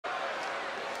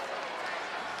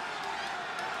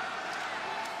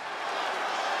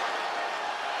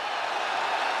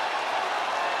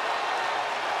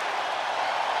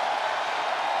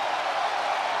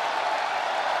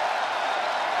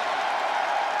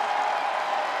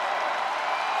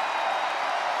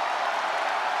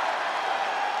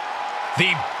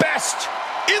the best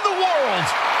in the world.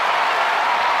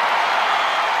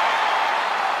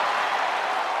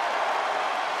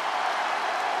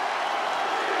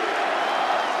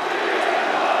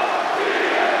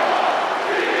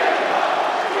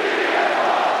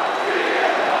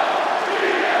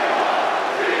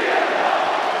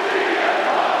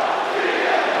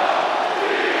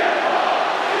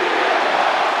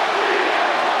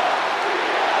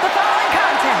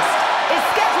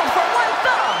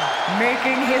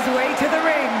 Making his way to the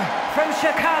ring from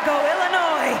Chicago,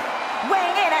 Illinois,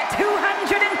 weighing in at 218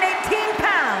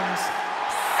 pounds,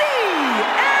 CM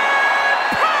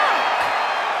Punk!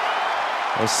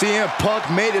 Well, CM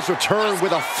Punk made his return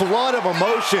with a flood of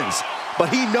emotions, but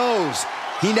he knows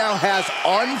he now has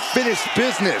unfinished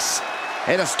business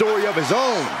and a story of his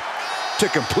own to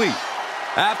complete.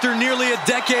 After nearly a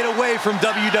decade away from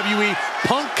WWE,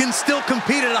 Punk can still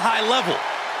compete at a high level,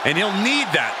 and he'll need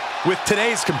that with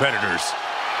today's competitors.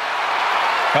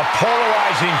 A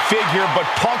polarizing figure, but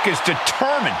Punk is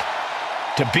determined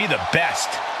to be the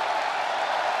best.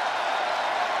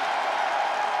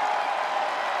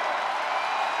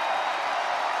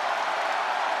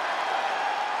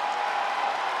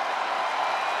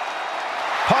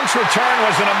 Punk's return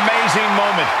was an amazing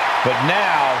moment, but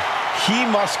now he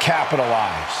must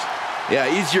capitalize. Yeah,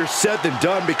 easier said than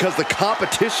done because the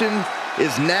competition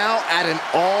is now at an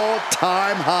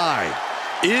all-time high.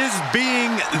 Is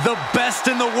being the best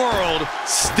in the world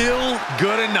still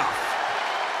good enough?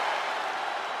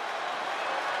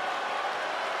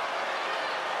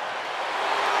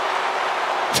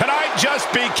 Tonight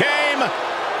just became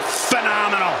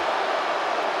phenomenal.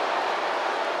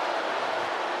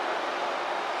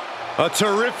 A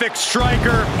terrific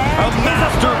striker, a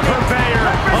master purveyor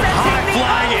of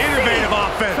high-flying, innovative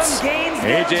offense.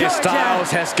 AJ Styles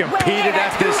has competed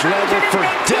at this level for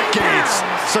decades.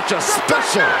 Such a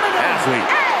special athlete.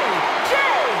 AJ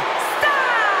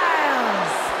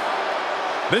Styles!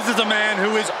 This is a man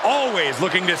who is always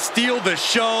looking to steal the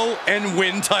show and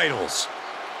win titles.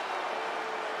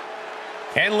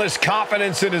 Endless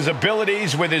confidence in his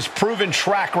abilities with his proven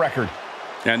track record.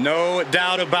 And no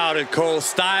doubt about it, Cole,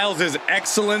 Styles is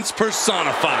excellence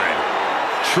personified.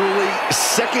 Truly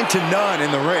second to none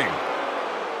in the ring.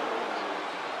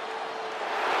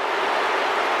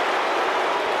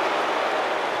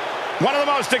 One of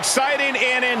the most exciting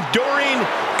and enduring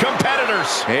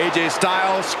competitors. AJ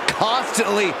Styles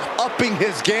constantly upping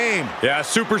his game. Yeah, a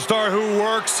superstar who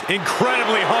works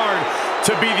incredibly hard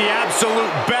to be the absolute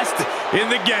best in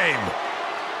the game.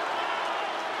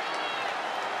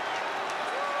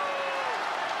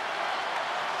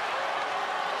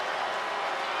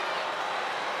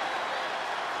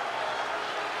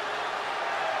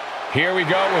 Here we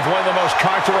go with one of the most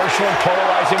controversial and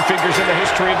polarizing figures in the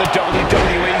history of the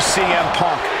WWE, CM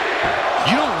Punk.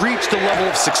 You don't reach the level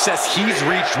of success he's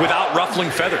reached without ruffling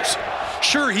feathers.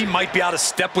 Sure, he might be out of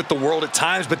step with the world at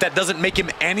times, but that doesn't make him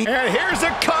any... And here's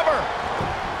a cover.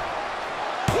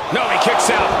 No, he kicks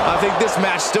out. I think this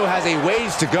match still has a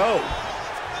ways to go.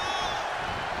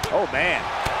 Oh, man.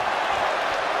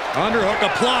 Underhook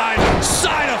applied.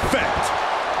 Side effect.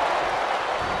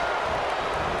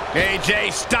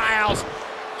 AJ Styles,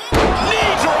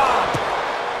 knee drop.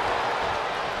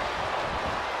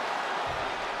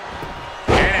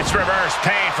 And it's reverse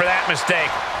pain for that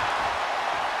mistake.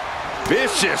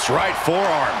 Vicious right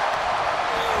forearm.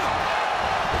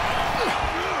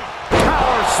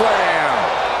 Power slam.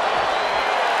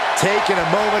 Taking a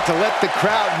moment to let the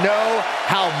crowd know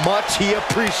how much he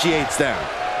appreciates them.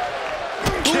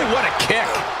 Ooh, what a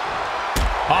kick.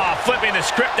 Oh, flipping the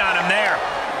script on him there.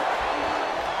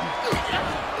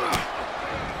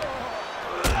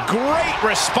 Great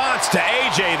response to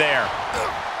AJ there.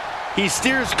 He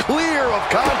steers clear of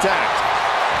contact.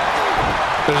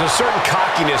 There's a certain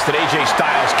cockiness that AJ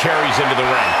Styles carries into the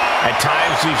ring. At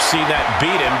times, we've seen that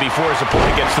beat him before his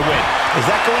opponent gets the win. Is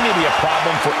that going to be a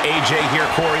problem for AJ here,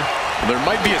 Corey? Well, there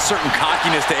might be a certain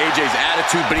cockiness to AJ's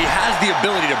attitude, but he has the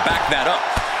ability to back that up.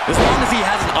 As long as he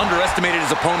hasn't underestimated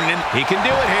his opponent, he can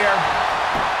do it here.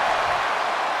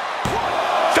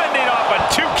 Fending off a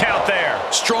 2 count there.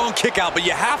 Strong kick out, but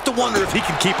you have to wonder if he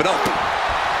can keep it up.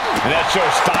 And that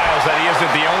shows Styles that he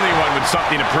isn't the only one with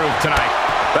something to prove tonight.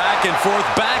 Back and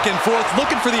forth,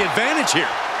 looking for the advantage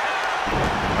here.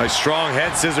 A strong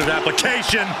head scissors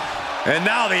application, and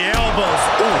now the elbows.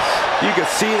 Oof. You can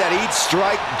see that each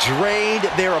strike drained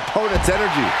their opponent's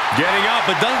energy. Getting up,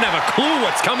 but doesn't have a clue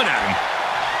what's coming at him.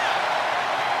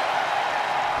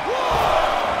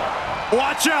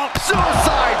 Watch out!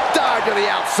 Suicide dive to the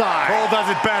outside. Cole does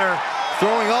it better.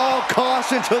 throwing all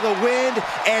caution to the wind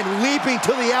and leaping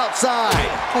to the outside.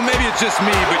 Well, maybe it's just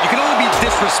me, but you can only be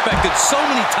disrespected so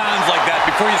many times like that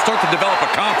before you start to develop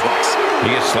a complex.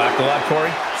 You get slapped a lot,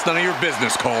 Corey? It's none of your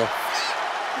business, Cole.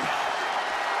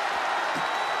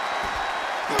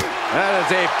 That is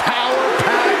a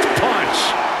power-packed punch.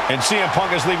 And CM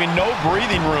Punk is leaving no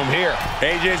breathing room here.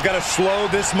 AJ's got to slow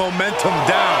this momentum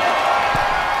down.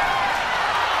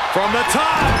 From the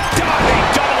top, diving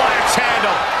double axe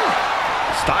handle.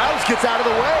 Styles gets out of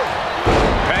the way.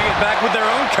 Paying it back with their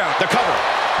own count. The cover.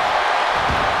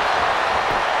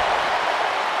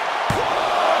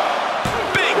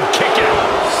 Big kick out.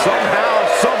 Somehow,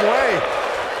 some way.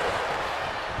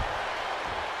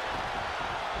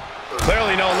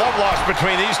 Clearly no love lost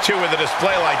between these two with a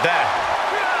display like that.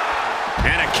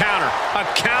 And a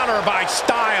counter by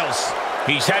Styles.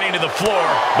 He's heading to the floor,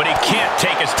 but he can't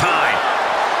take his time.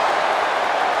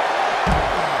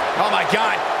 Oh my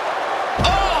God.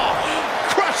 Oh,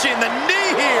 crushing the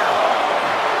knee here.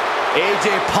 AJ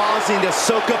pausing to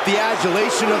soak up the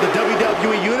adulation of the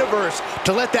WWE Universe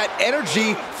to let that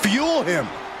energy fuel him.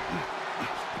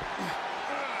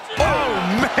 Oh,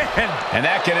 man. And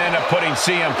that can end up putting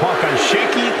CM Punk on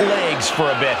shaky legs for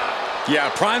a bit.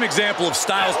 Yeah, prime example of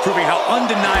Styles proving how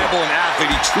undeniable an athlete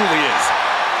he truly is.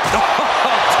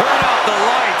 Turn out the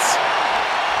lights.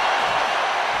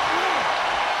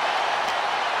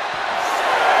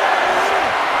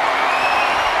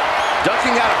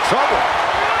 Ducking out of trouble.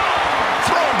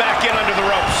 Throw him back in under the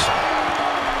ropes.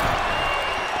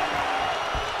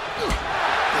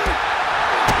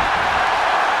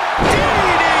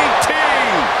 DDT!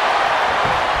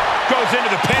 Goes into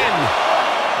the pin.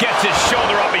 Gets his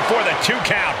shoulder up before the 2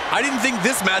 count. I didn't think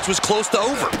this match was close to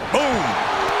over. Boom!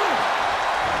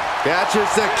 Catches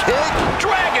the kick.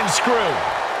 Dragon screw.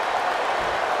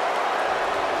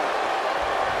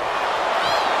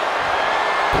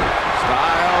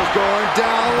 Styles going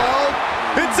down low.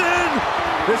 It's in.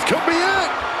 This could be it.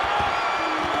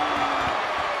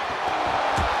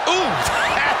 Ooh,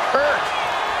 that hurt.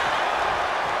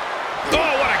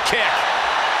 Oh, what a kick.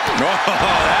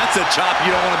 Oh, that's a chop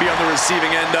you don't want to be on the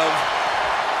receiving end of.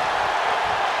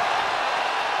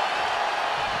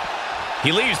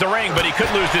 He leaves the ring, but he could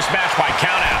lose this match by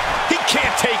countout. He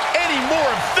can't take any more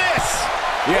of this.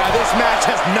 Yeah, this match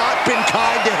has not been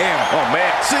kind to him. Oh, man.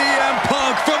 CM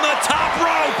Punk from the top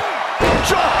rope.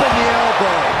 Dropping the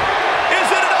elbow. Is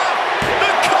it enough?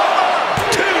 The cover.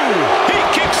 2. He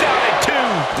kicks out at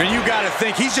 2. And you got to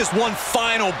think he's just one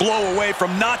final blow away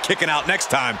from not kicking out next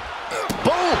time.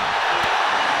 Boom.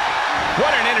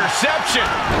 What an interception.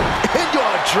 Into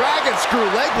a dragon screw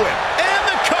leg whip. And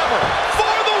the cover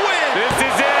for the win. This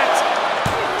is it.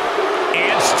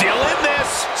 And still in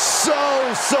this.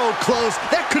 So close.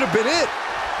 That could have been it.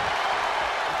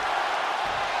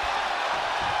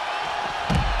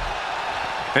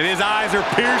 And his eyes are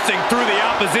piercing through the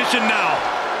opposition now.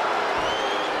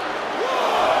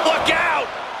 Look out.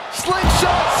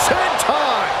 Slingshot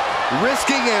senton.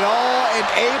 Risking it all and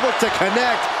able to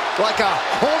connect like a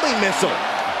homing missile.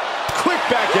 Quick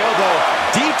back elbow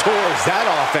detours that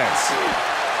offense.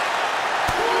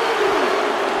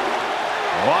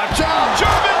 Watch out.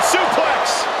 German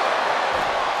suplex.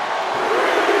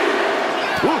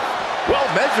 Ooh, well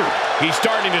measured. He's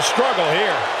starting to struggle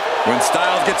here. When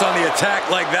Styles gets on the attack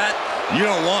like that, you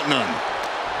don't want none.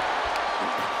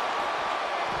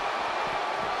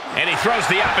 And he throws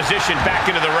the opposition back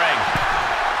into the ring.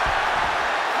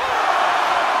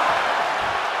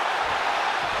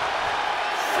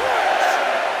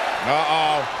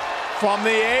 Uh-oh. From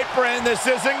the apron, this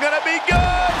isn't going to be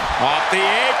good. Off the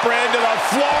apron to the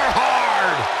floor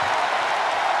hard.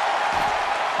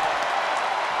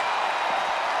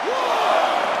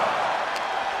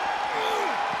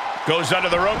 Goes under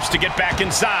the ropes to get back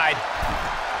inside.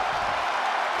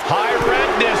 High red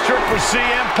district for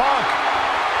CM Punk.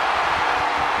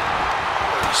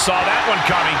 Saw that one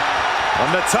coming. On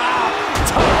the top.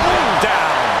 Down.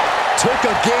 Took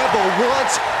a gamble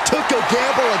once, took a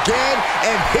gamble again,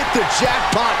 and hit the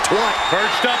jackpot twice.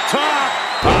 Perched up top.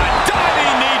 A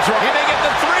diving knee drop. He may get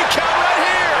the 3 count right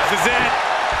here. This is it.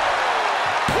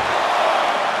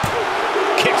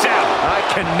 Kicks out. I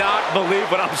cannot believe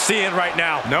what I'm seeing right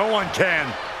now. No one can.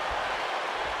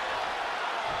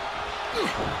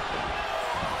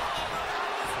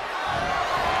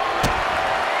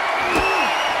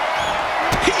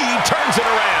 He turns it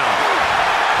around.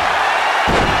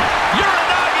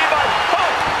 Uranagi by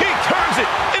Punk. He turns it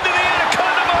into the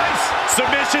Anaconda Vice.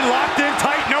 Submission locked in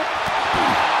tight. Nope.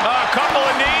 A couple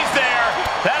of knees there.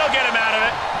 That'll get him out of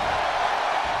it.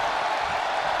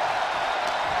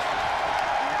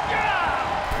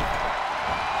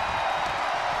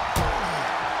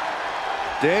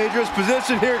 Dangerous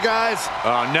position here, guys.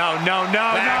 Oh, no, no,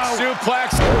 no, Back no.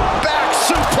 suplex. Back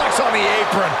suplex on the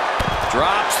apron.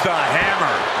 Drops the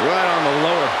hammer. Right on the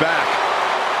lower back.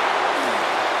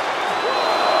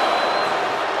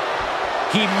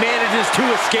 He manages to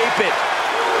escape it.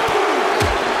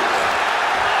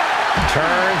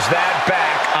 Turns that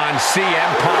back on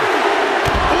CM Punk.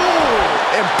 Ooh,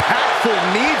 impactful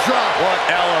knee drop. What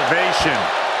elevation.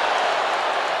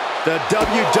 The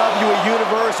WWE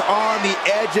Universe on the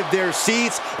edge of their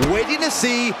seats, waiting to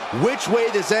see which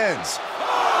way this ends.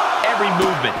 Every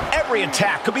movement, every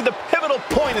attack could be the pivotal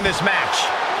point in this match.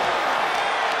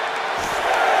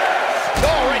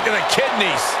 Oh, right to the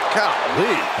kidneys.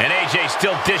 Golly. And AJ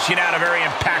still dishing out a very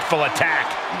impactful attack.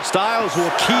 Styles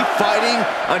will keep fighting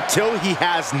until he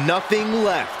has nothing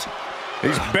left.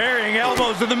 He's burying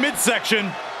elbows to the midsection.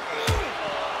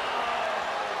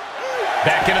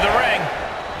 Back into the ring.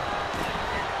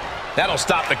 That'll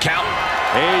stop the count.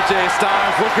 AJ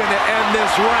Styles looking to end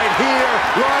this right here,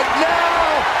 right now.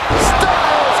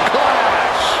 Styles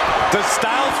clash. Does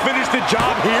Styles finish the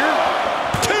job here?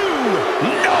 2.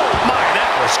 No, my,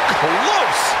 that was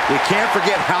close. We can't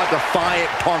forget how defiant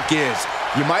Punk is.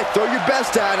 You might throw your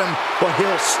best at him, but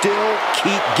he'll still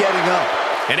keep getting up.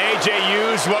 And AJ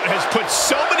used what has put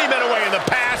so many men away in the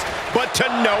past, but to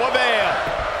no avail.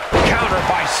 Countered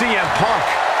by CM Punk.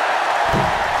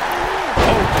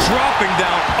 Oh, dropping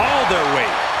down all their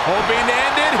weight. Hoping to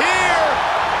end it here.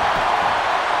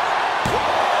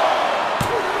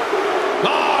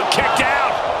 Oh, kicked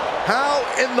out. How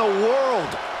in the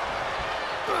world?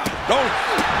 Oh,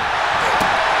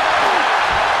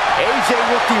 AJ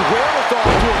with the wherewithal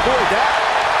to avoid that.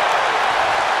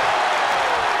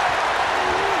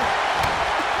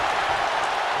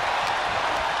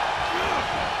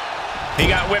 He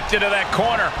got whipped into that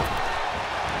corner.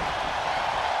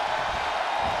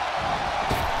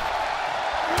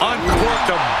 uncorked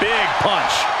a big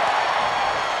punch.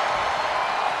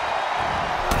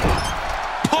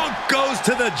 Punk goes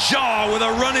to the jaw with a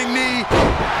running knee.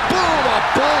 Boom, a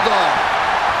bulldog.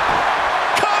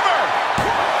 Cover!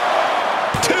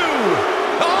 2.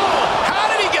 Oh, how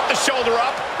did he get the shoulder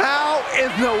up? How in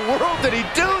the world did he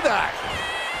do that?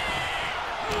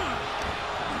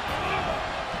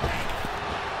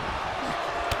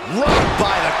 Rocked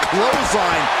by the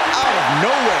clothesline out of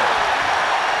nowhere.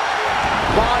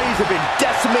 Bodies have been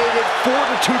decimated,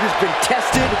 fortitude has been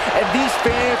tested, and these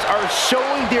fans are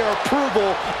showing their approval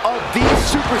of these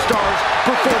superstars'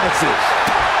 performances.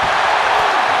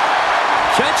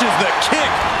 Catches the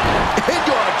kick.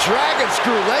 Into a dragon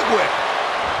screw leg whip.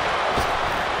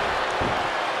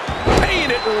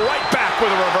 Paying it right back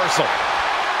with a reversal.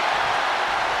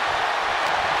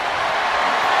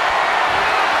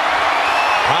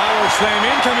 Power slam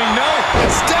incoming, no.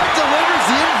 And Steph delivers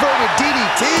the inverted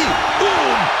DDT.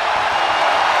 Boom!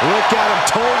 Look at him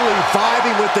totally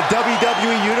vibing with the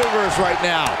WWE Universe right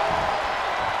now.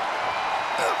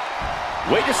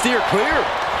 Way to steer clear.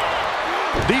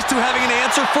 These two having an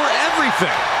answer for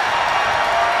everything.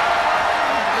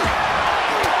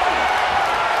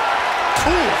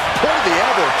 Ooh, point of the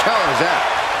elbow counters that.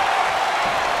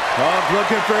 Punk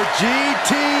looking for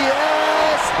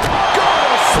GTS. Go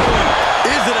to sleep.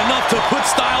 Is it enough to put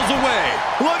Styles away?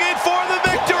 Looking for the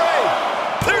victory!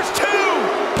 There's 2!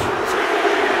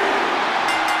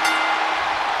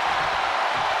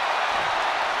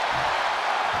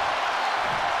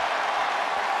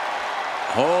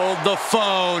 Hold the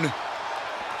phone.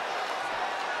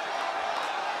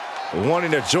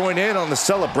 Wanting to join in on the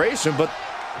celebration, but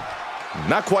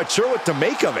not quite sure what to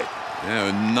make of it.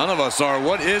 Yeah, none of us are.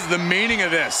 What is the meaning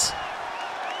of this?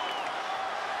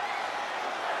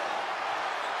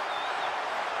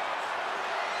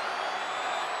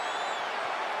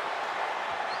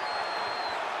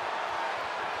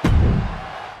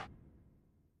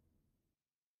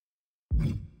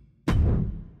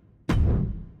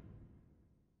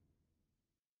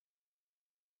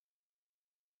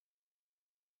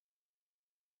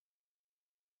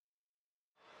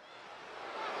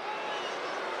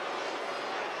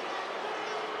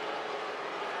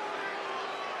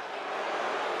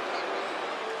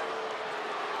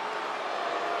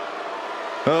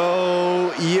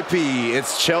 Oh, yippee.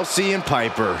 It's Chelsea and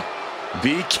Piper.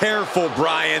 Be careful,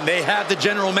 Brian. They have the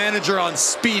general manager on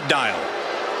speed dial.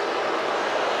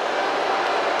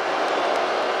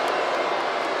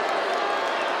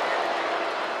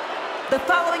 The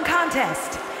following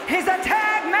contest is a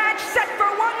tag match set for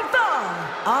one fall.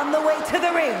 On the way to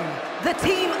the ring, the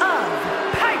team of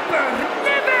Piper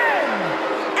Niven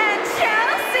and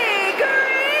Chelsea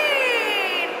Green.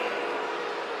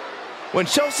 When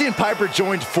Chelsea and Piper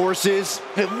joined forces,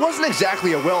 it wasn't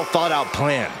exactly a well-thought-out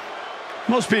plan.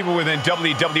 Most people within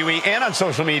WWE and on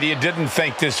social media didn't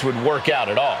think this would work out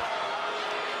at all.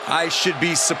 I should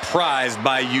be surprised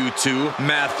by you two,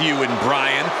 Matthew and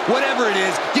Brian. Whatever it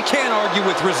is, you can't argue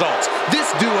with results.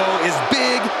 This duo is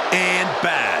big and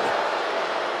bad.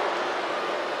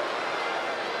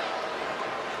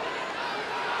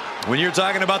 When you're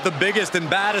talking about the biggest and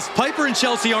baddest, Piper and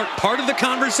Chelsea aren't part of the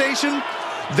conversation.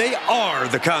 They are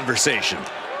the conversation.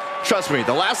 Trust me,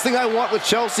 the last thing I want with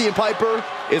Chelsea and Piper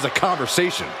is a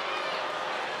conversation.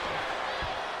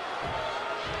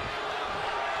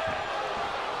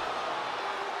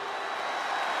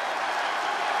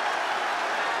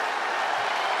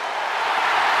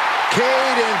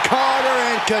 Caden Carter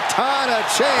and Katana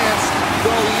Chance,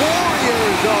 the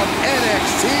Warriors of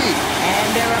NXT.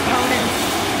 And their opponents,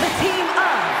 the team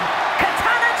of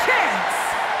Katana Chance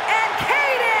and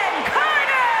Caden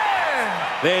Carter.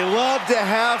 They love to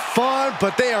have fun,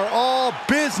 but they are all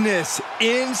business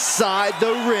inside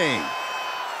the ring.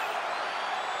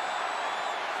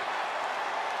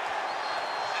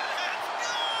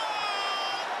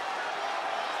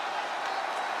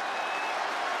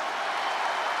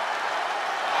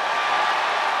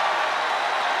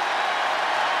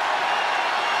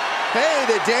 Hey,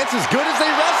 they dance as good as they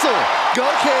wrestle. Go,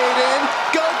 Caden.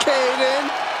 Go,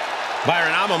 Caden.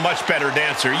 Byron, I'm a much better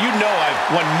dancer. You know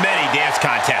I've won many dance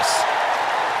contests.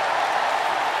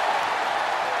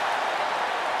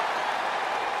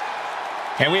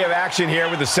 And we have action here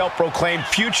with the self-proclaimed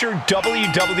future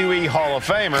WWE Hall of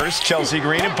Famers, Chelsea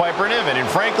Green and Piper Niven. And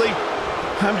frankly,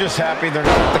 I'm just happy they're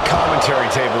not at the commentary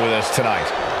table with us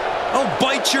tonight. Oh,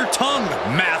 bite your tongue,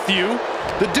 Matthew.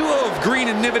 The duo of Green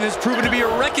and Niven has proven to be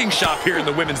a wrecking shop here in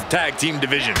the women's tag team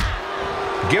division.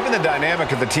 Given the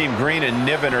dynamic of the team, Green and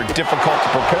Niven are difficult to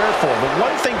prepare for, but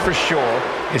one thing for sure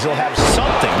is they'll have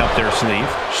something up their sleeve.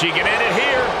 She can end it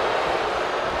here.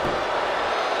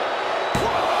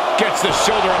 Gets the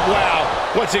shoulder up. Wow,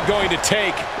 what's it going to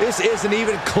take? This isn't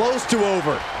even close to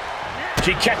over.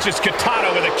 She catches Katana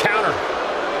with a counter.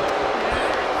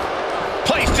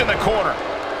 Placed in the corner.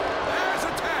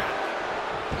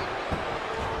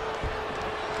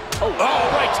 Oh,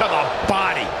 right to the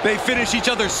body. They finish each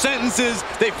other's sentences.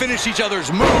 They finish each other's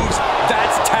moves.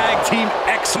 That's tag team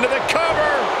excellent. To the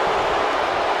cover.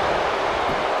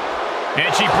 And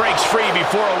she breaks free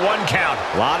before a 1 count.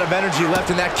 A lot of energy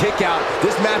left in that kick out.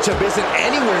 This matchup isn't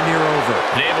anywhere near over.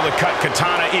 And able to cut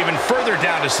Katana even further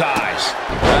down to size.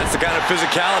 That's the kind of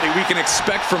physicality we can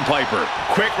expect from Piper.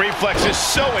 Quick reflex is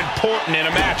so important in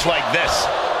a match like this.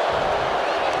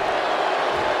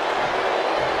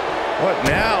 What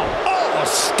now? Oh, a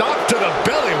stop to the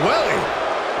belly welly.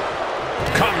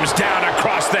 Comes down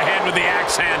across the head with the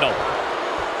axe handle.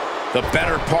 The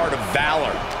better part of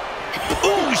valor.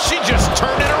 Ooh, she just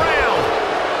turned it around.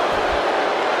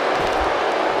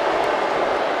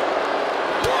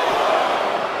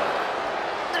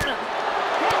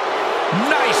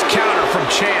 Nice counter from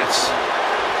Chance.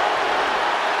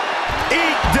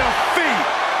 Eat defeat.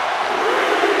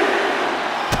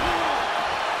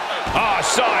 Oh,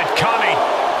 saw it coming.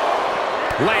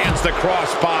 Lands the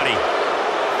crossbody.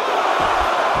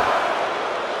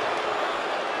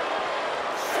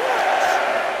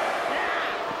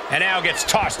 And now gets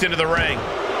tossed into the ring.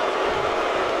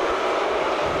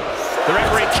 The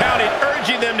referee counted,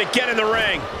 urging them to get in the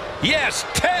ring. Yes,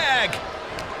 tag.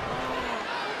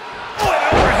 Oh, an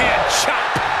overhand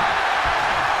chop.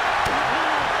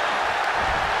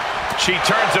 She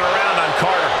turns it around on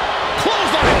Carter.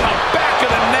 Clothesline in the back of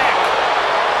the neck.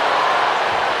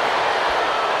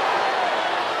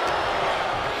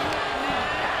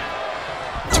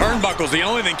 Turnbuckle's the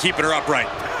only thing keeping her upright.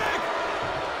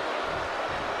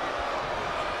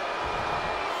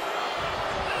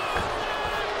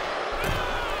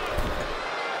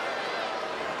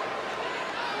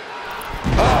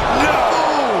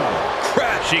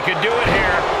 She could do it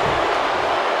here.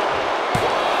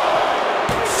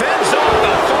 Fends off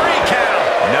the 3 count.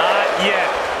 Not yet.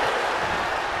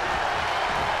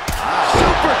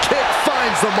 Super kick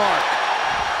finds the mark.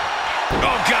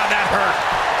 Oh, God, that hurt.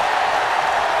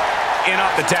 In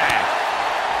off the tag.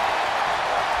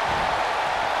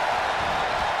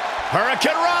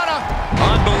 Hurricane Rana.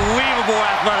 Unbelievable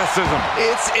athleticism.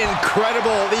 It's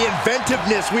incredible, the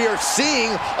inventiveness we are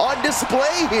seeing on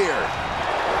display here.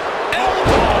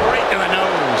 Elbow right to the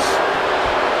nose.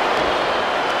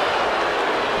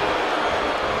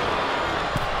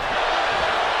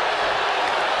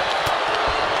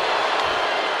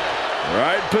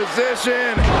 Right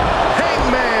position.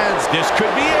 Hangman's. This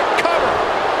could be it. Cover.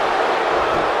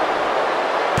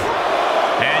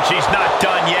 And She's not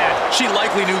done yet. She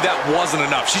likely knew that wasn't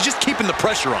enough. She's just keeping the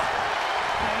pressure on.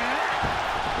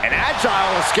 An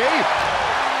agile escape.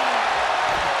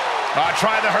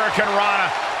 Try the Hurricane Rana.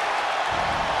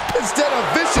 Instead of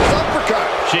vicious uppercut.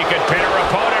 She could pin her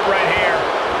opponent right here.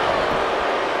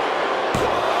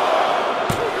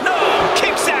 No,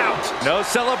 kicks out. No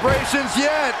celebrations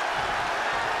yet.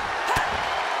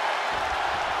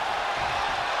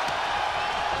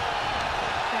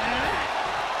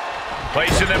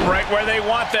 Placing them right where they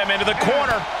want them, into the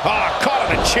corner. Caught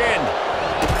on the chin.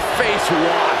 Face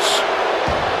wash.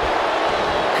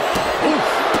 Oof.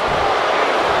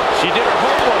 She did her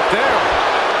homework there.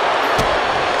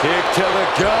 Kick to the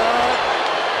gut.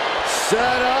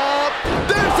 Set up.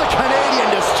 There's the Canadian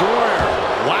Destroyer.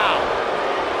 Wow.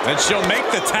 And she'll make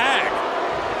the tag.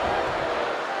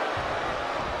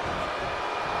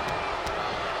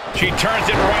 She turns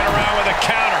it right around with a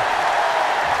counter.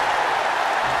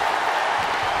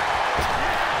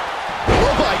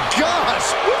 Oh my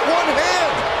gosh, with one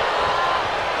hand.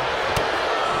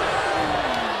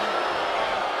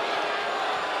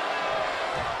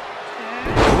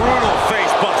 Brutal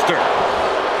face buster.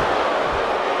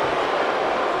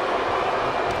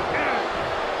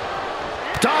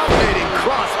 Dominating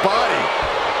cross body.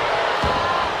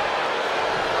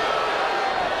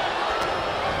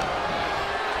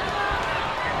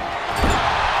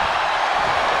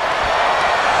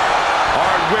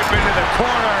 Hard whip into the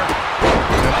corner.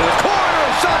 Into the corner,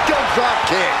 shotgun drop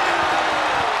kick.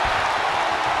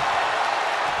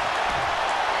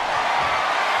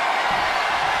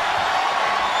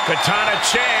 Katana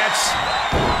chance.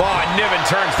 Niven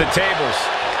turns the tables.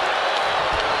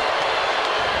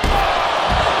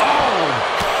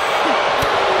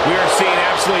 We are seeing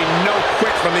absolutely no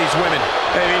quit from these women.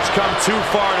 Maybe it's come too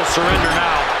far to surrender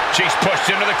now. She's pushed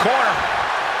into the corner.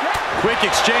 Quick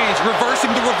exchange,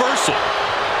 reversing the reversal.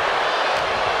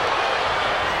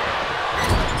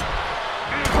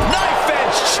 Knife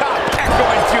edge chop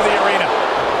echoing through the arena.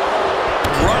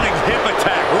 Running hip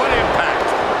attack, what impact.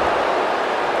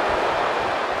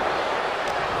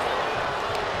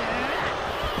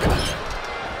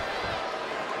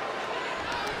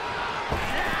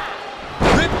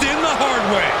 Ripped in the hard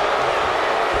way.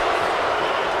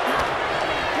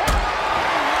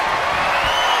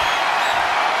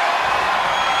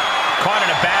 Caught in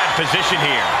a bad position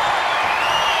here.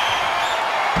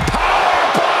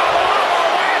 Powerbomb all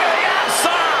the way to the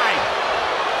outside.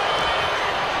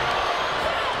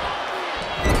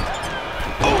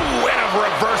 Ooh, and a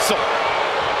reversal.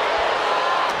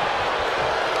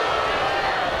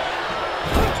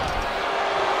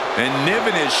 And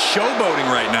Niven is showboating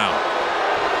right now.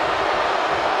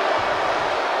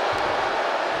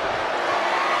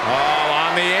 All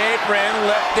on the apron,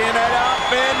 lifting it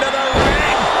up into the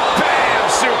ring. Bam!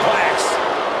 Suplex.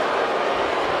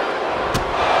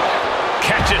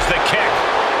 Catches the kick.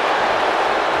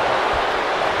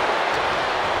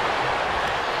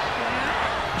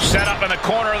 Set up in the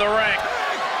corner of the ring.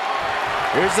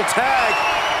 Here's the tag.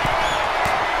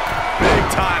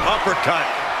 Big time uppercut.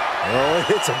 Oh,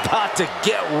 it's about to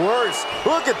get worse.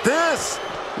 Look at this.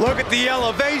 Look at the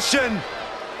elevation.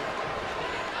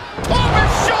 Off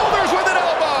his shoulders with an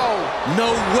elbow.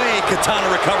 No way Katana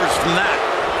recovers from that.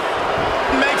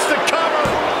 Makes the cover.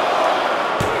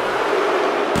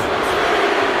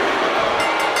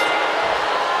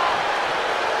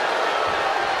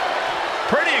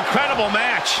 Pretty incredible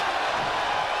match.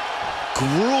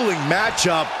 Grueling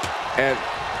matchup. And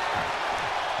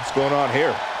what's going on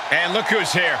here? And look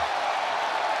who's here.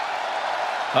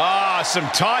 Some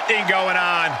taunting going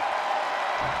on.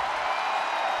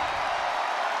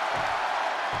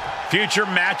 Future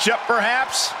matchup,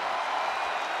 perhaps?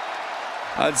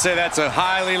 I'd say that's a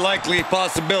highly likely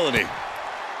possibility.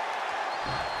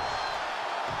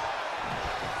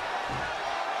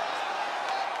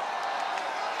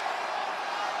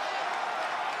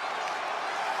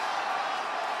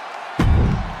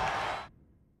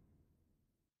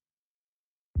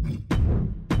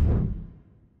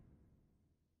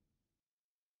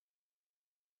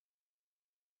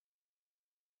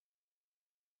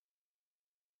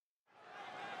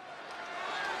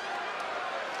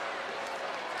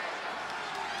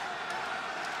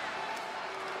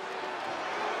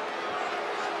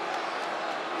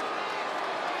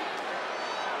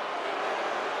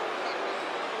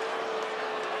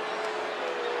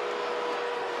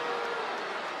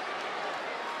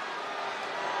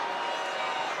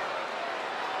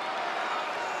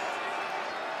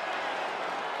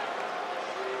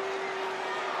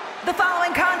 The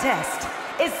following contest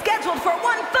is scheduled for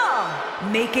one fall,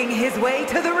 making his way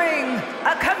to the ring,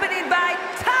 accompanied by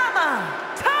Tama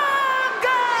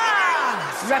Tonga!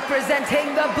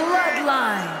 Representing the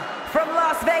Bloodline from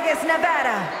Las Vegas,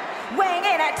 Nevada, weighing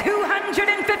in at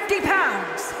 250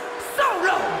 pounds,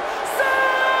 Solo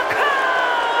Sikoa!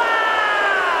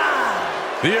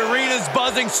 The arena's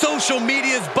buzzing, social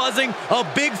media's buzzing, a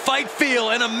big fight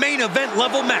feel and a main event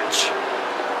level match.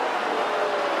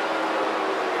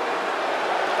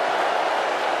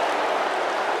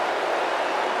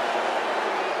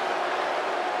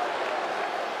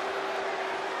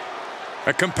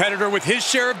 A competitor with his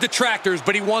share of detractors,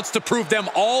 but he wants to prove them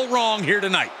all wrong here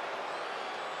tonight.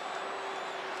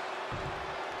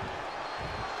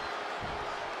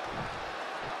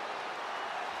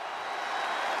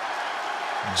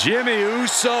 Jimmy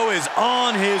Uso is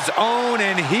on his own,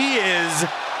 and he is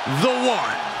the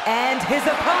one. And his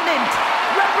opponent,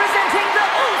 representing the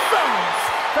Usos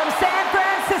from San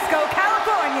Francisco,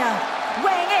 California,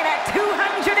 weighing in at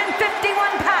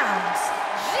 251 pounds,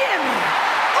 Jimmy Uso!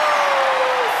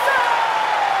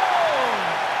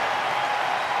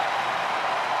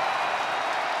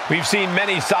 We've seen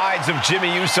many sides of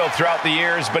Jimmy Uso throughout the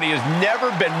years, but he has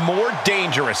never been more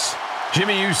dangerous.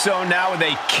 Jimmy Uso now with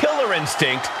a killer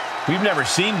instinct we've never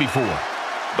seen before.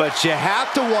 But you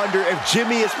have to wonder if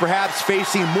Jimmy is perhaps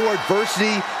facing more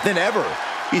adversity than ever.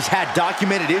 He's had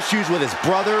documented issues with his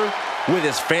brother, with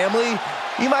his family.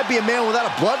 He might be a man without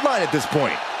a bloodline at this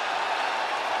point.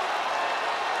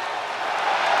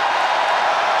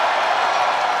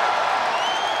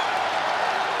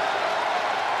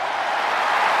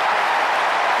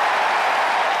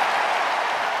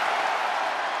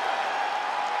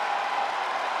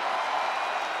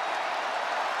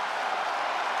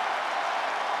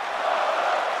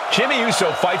 Jimmy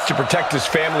Uso fights to protect his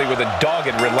family with a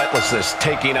dogged relentlessness,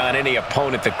 taking on any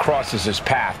opponent that crosses his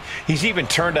path. He's even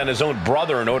turned on his own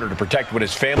brother in order to protect what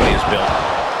his family has built.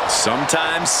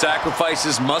 Sometimes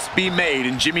sacrifices must be made,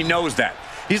 and Jimmy knows that.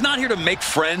 He's not here to make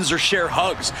friends or share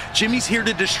hugs. Jimmy's here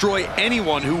to destroy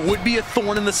anyone who would be a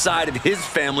thorn in the side of his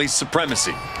family's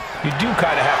supremacy. You do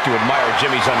kind of have to admire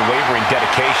Jimmy's unwavering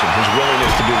dedication, his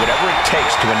willingness to do whatever it takes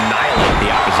to annihilate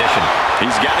the opposition.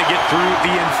 He's got to get through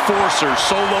the enforcer,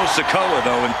 Solo Sikoa,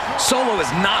 though, and Solo is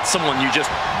not someone you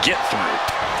just get through.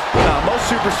 Most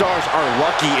superstars are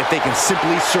lucky if they can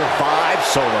simply survive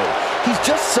Solo. He's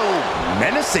just so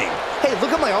menacing. Hey,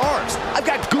 look at my arms. I've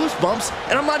got goosebumps,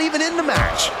 and I'm not even in the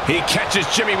match. He catches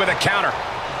Jimmy with a counter.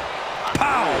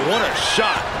 Pow, what a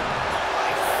shot.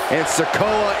 And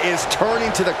Sikoa is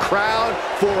turning to the crowd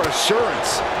for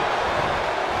assurance.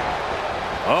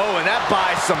 Oh, and that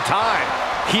buys some time.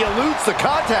 He eludes the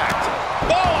contact.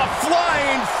 Oh, a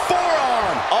flying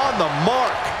forearm on the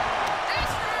mark.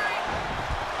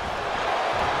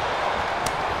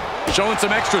 Showing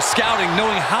some extra scouting,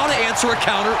 knowing how to answer a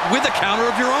counter with a counter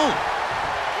of your own.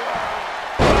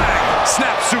 Bang!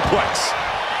 Snap suplex.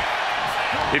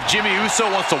 If Jimmy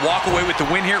Uso wants to walk away with the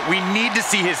win here, we need to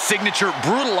see his signature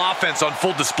brutal offense on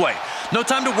full display. No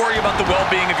time to worry about the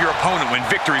well-being of your opponent when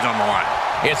victory's on the line.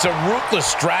 It's a ruthless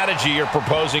strategy you're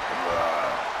proposing.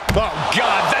 Oh,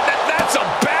 God, that's a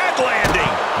bad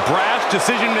landing. Brash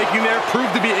decision-making there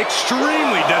proved to be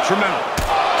extremely detrimental.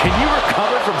 Can you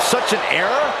recover from such an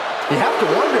error? You have to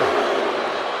wonder.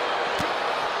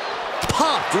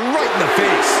 Popped right in the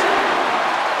face.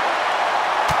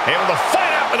 Able to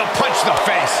fight out with a punch in the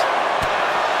face.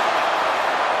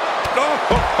 Oh,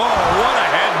 what a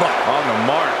headbutt. On the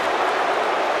mark.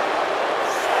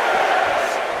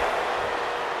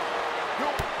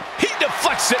 He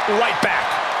deflects it right back.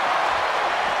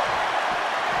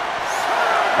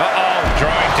 Uh-oh,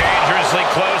 drawing dangerously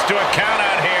close to a count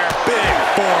out here. Big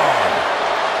forearm.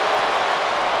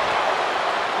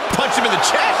 Punch him in the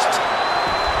chest.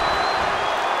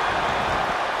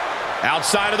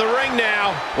 Outside of the ring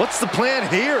now. What's the plan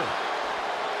here?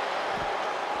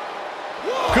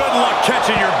 Good luck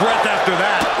catching your breath after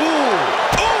that. Ooh!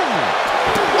 Ooh!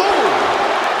 Ooh!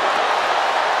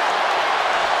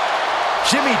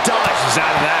 Jimmy dodges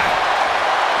out of that.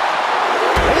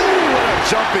 Ooh, what a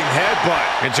jumping headbutt.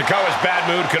 And Sikoa's bad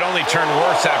mood could only turn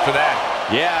worse after that.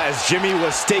 Yeah, as Jimmy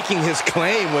was staking his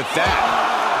claim with that.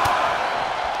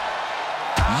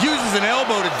 Uses an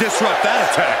elbow to disrupt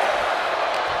that attack.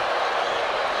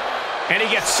 And he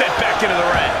gets set back into the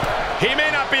ring. He may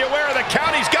not be aware of the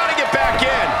count. He's got to get back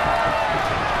in.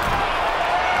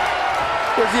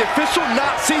 Does the official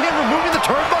not see him removing the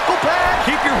turnbuckle pad?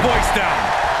 Keep your voice down.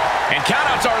 And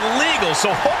countouts are legal,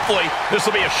 so hopefully this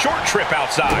will be a short trip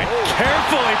outside.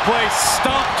 Carefully placed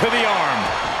stomp to the arm.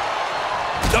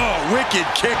 Oh, wicked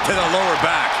kick to the lower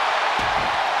back.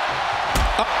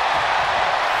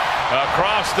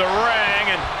 Across the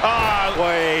ring, and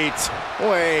wait.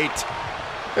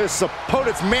 His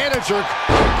opponent's manager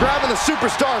grabbing the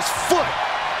superstar's foot.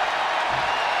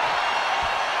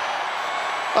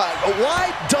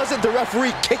 Why doesn't the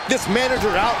referee kick this manager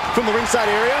out from the ringside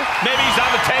area? Maybe he's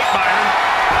on the take, Byron.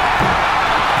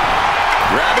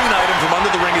 Grabbing an item from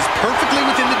under the ring is perfectly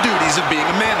within the duties of being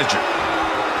a manager.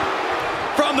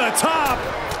 From the top,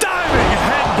 diving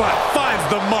headbutt finds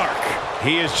the mark.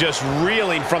 He is just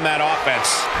reeling from that offense.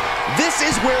 This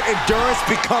is where endurance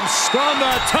becomes From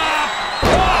the top.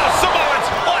 Oh, Samoan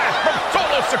splash from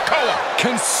Solo Sikoa.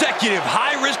 Consecutive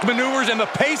high-risk maneuvers, and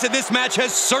the pace of this match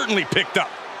has certainly picked up.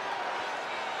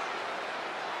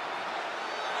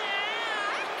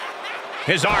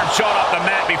 His arm showed off the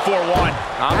mat before one.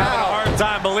 I'm having a hard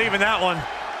time believing that one.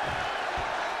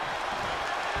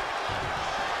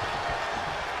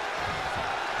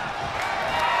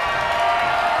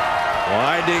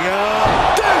 winding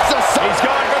up. He's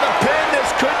going for the pin. This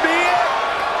could be it.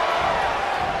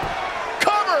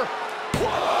 Cover.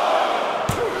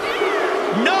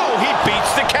 No, he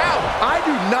beats the count. I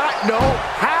do not know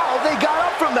how they got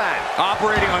up from that.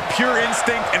 Operating on pure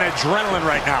instinct and adrenaline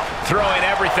right now. Throwing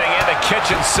everything in the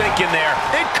kitchen sink in there.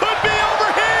 It could be over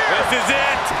here. This is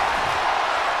it.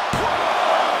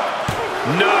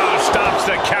 No, stops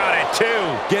the count at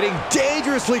 2. Getting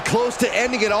dangerously close to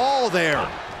ending it all there.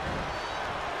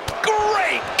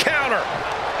 Great counter.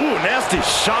 Ooh, nasty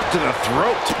shot to the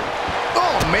throat.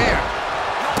 Oh, man.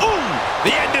 Boom.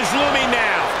 The end is looming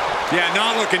now. Yeah,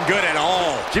 not looking good at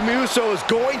all. Jimmy Uso is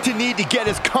going to need to get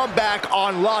his comeback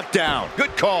on lockdown.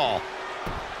 Good call.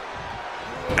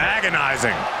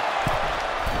 Agonizing.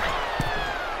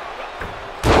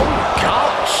 Oh,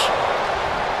 gosh.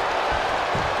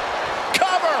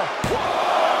 Cover.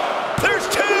 There's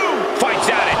 2. Fights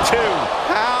out at 2.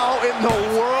 How in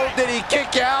the world did he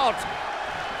kick out?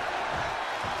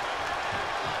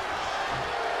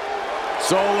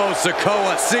 Solo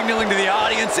Sikoa signaling to the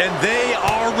audience, and they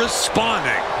are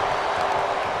responding.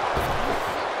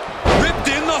 Ripped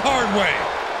in the hard way.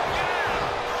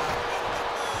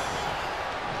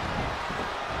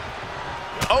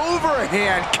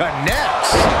 Overhand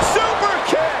connects. Super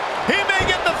kick. He may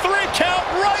get the 3 count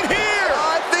right here.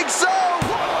 I think so.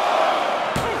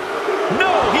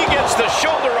 No, he gets the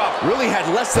shoulder up. Really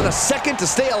had less than a second to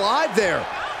stay alive there.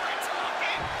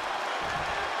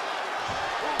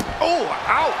 Oh,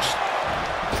 ouch.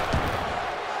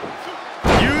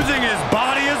 Using his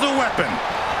body as a weapon.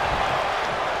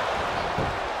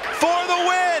 For the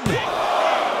win.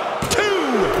 2.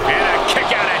 And a kick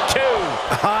out at 2.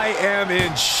 I am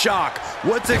in shock.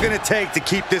 What's it going to take to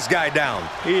keep this guy down?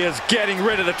 He is getting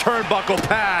rid of the turnbuckle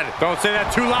pad. Don't say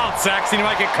that too loud, Saxon. You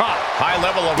might get caught. High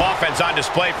level of offense on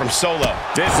display from Solo.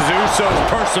 This is Uso's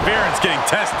perseverance getting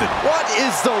tested. What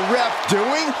is the ref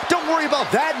doing? Don't worry about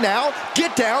that now.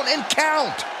 Get down and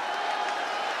count.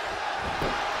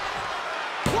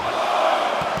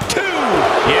 2.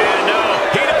 Yeah, no,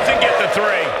 he doesn't get the 3.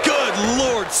 Good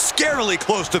Lord, scarily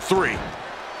close to 3.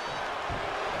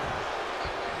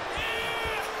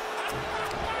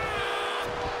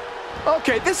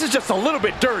 Okay, this is just a little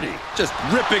bit dirty. Just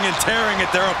ripping and tearing at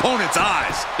their opponent's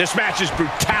eyes. This match's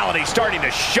brutality starting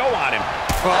to show on him.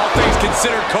 Well, all things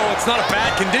considered, Cole, it's not a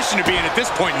bad condition to be in at this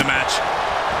point in the match.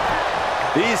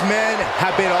 These men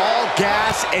have been all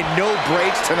gas and no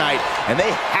brakes tonight, and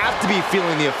they have to be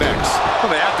feeling the effects.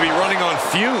 Well, they have to be running on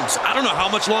fumes. I don't know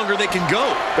how much longer they can go.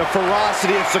 The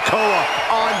ferocity of Sikoa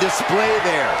on display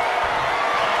there.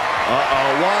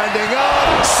 Uh-oh, winding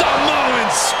up. Samoan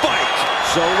spike.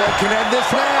 Solo can end this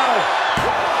now.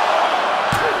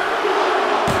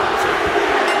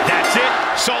 That's it.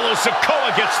 Solo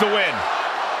Sikoa gets the win.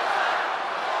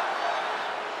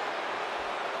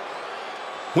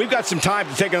 We've got some time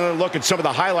to take another look at some of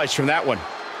the highlights from that one.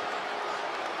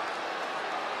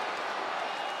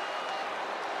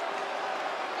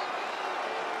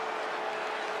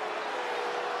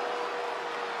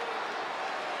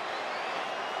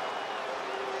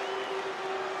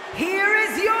 Here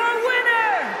is your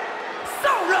winner,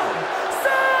 Solo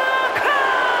Sikoa!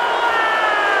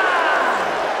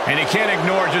 And you can't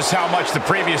ignore just how much the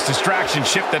previous distraction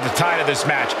shifted the tide of this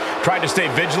match. Tried to stay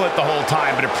vigilant the whole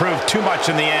time, but it proved too much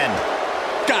in the end.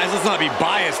 Guys, let's not be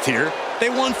biased here. They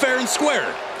won fair and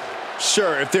square.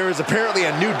 Sure, if there is apparently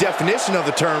a new definition of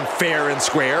the term fair and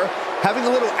square, having a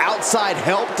little outside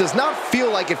help does not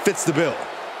feel like it fits the bill.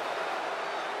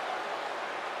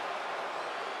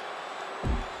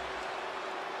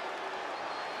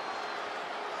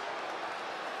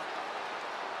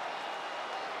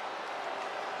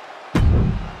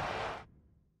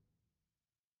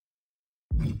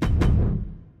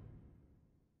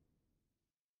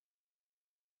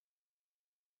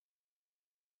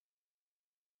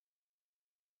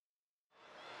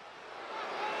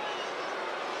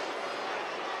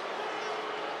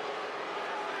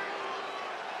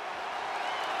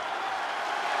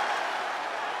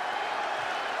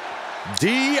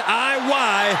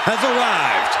 DIY has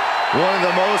arrived. One of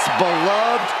the most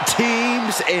beloved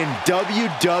teams in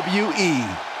WWE.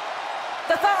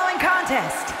 The following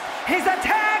contest is a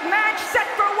tag match set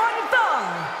for one fall.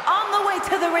 On the way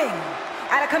to the ring,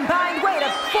 at a combined weight of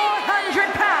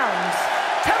 400 pounds,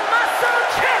 Tommaso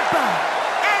Ciampa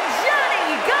and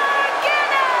Johnny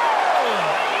Gargano.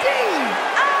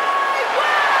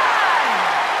 DIY!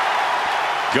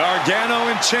 Gargano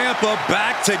and Ciampa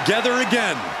back together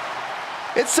again.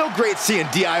 It's so great seeing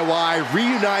DIY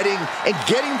reuniting and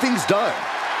getting things done.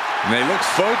 And they look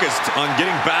focused on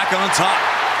getting back on top.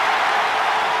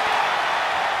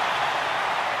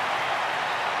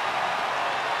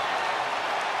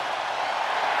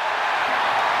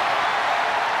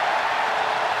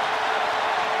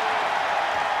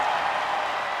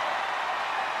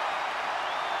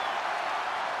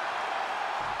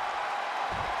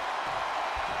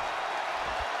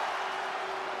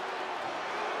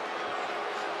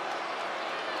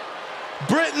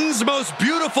 Britain's most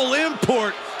beautiful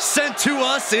import sent to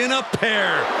us in a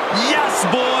pair. Yes,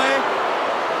 boy!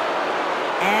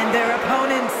 And their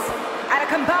opponents, at a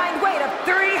combined weight of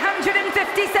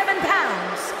 357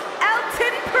 pounds,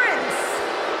 Elton Prince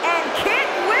and Kit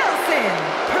Wilson,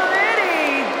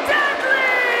 Pretty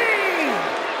Deadly!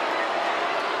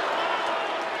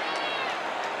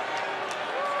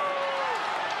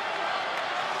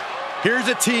 Here's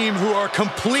a team who are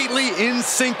completely in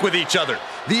sync with each other.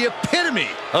 The epitome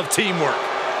of teamwork.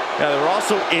 Yeah, they're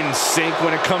also in sync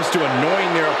when it comes to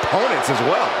annoying their opponents as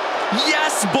well.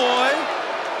 Yes, boy!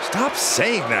 Stop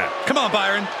saying that. Come on,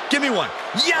 Byron. Give me one.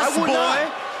 Yes, I would boy!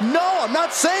 not. No, I'm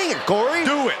not saying it, Corey.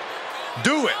 Do it.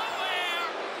 Do it.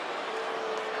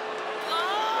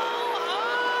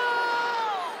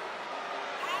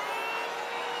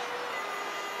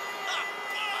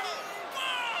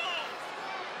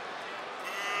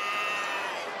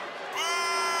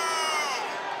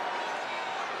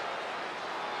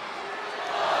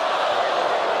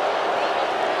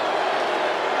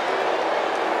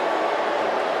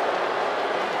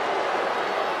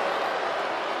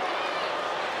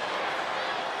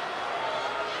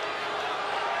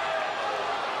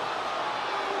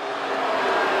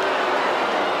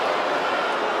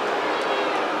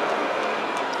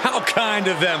 How kind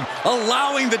of them,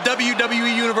 allowing the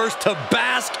WWE Universe to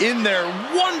bask in their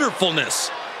wonderfulness.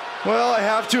 Well, I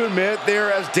have to admit,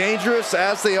 they're as dangerous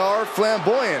as they are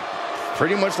flamboyant.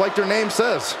 Pretty much like their name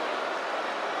says.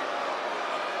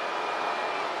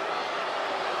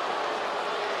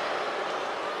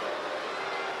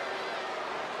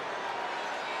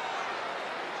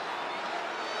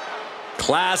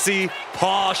 Classy,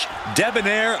 posh,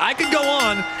 debonair. I could go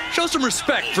on. Show some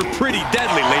respect for Pretty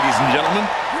Deadly, ladies and gentlemen.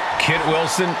 Kit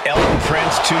Wilson, Elton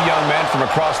Prince, two young men from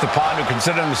across the pond who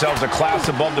consider themselves a class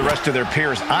above the rest of their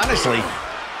peers. Honestly,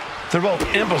 they're both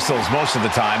imbeciles most of the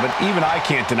time, but even I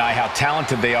can't deny how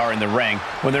talented they are in the ring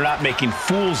when they're not making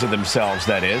fools of themselves,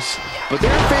 that is. But they're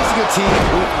facing a team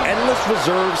with endless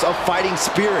reserves of fighting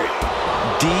spirit.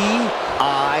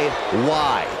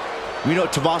 DIY. We know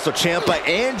Tommaso Ciampa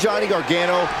and Johnny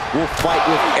Gargano will fight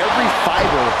with every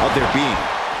fiber of their being.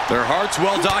 Their hearts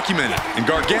well documented, and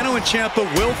Gargano and Ciampa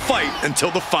will fight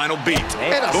until the final beat.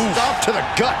 And a stomp to the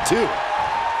gut, too.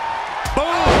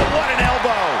 Boom! What an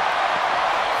elbow!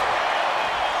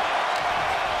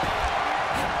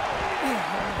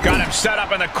 Got him set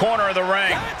up in the corner of the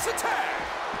ring.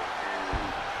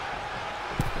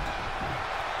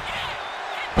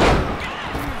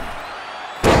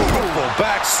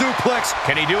 Back suplex.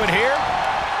 Can he do it here?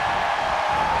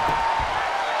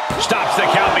 Stops the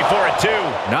count before it, too.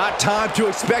 Not time to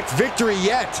expect victory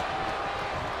yet.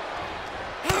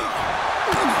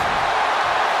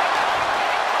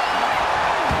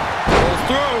 Pulls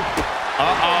through.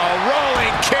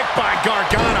 Rolling kick by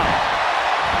Gargano.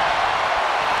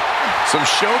 Some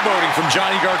showboating from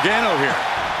Johnny Gargano here.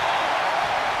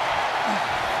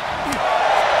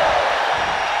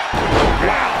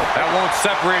 Wow, that won't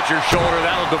separate your shoulder.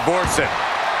 That'll divorce it.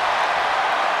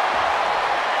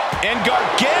 And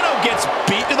Gargano gets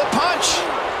beat to the punch.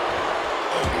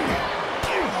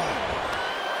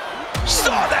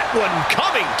 Saw that one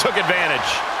coming, took advantage.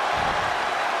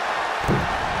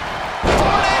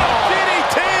 Tornado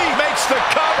DDT makes the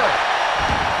cover.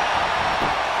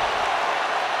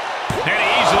 And he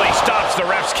easily stops the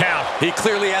ref's count. He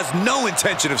clearly has no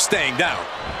intention of staying down.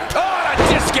 Oh, and a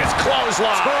discus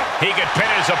clothesline. He could pin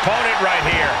his opponent right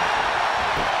here.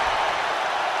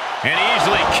 And he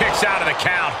easily kicks out of the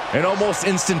count. An almost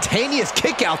instantaneous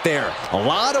kick out there. A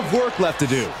lot of work left to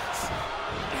do.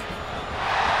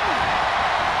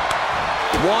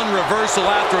 One reversal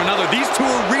after another. These two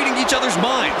are reading each other's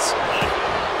minds.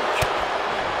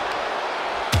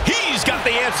 He's got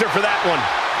the answer for that one.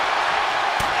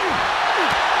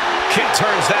 Kick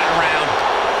turns that around.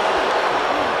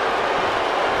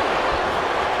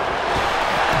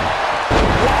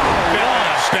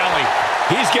 Belly.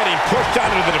 He's getting pushed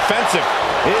onto the defensive.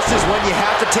 This is when you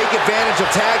have to take advantage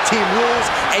of tag team rules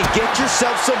and get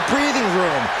yourself some breathing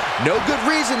room. No good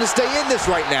reason to stay in this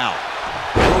right now.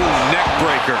 Ooh, neck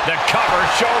breaker. The cover,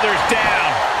 shoulders down.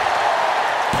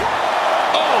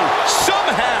 Oh,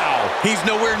 somehow. He's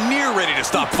nowhere near ready to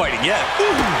stop fighting yet.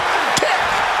 Ooh, kick.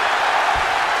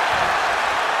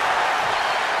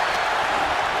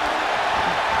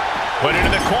 Put into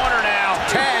the corner now.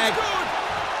 Tag.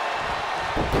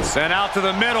 Sent out to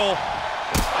the middle.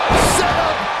 Set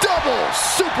up double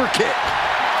super kick.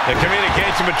 The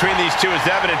communication between these two is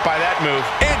evident by that move.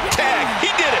 And tag. He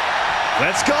did it.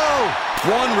 Let's go.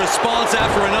 One response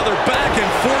after another. Back and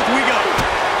forth we go.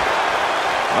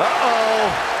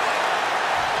 Uh-oh.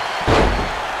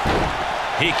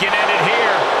 He can end it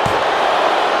here.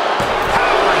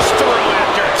 Powers through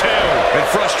after two. And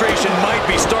frustration might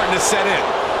be starting to set in.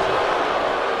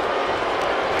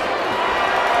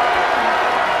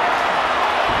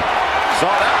 Saw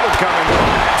that one coming.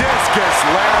 Discus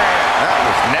lariat. That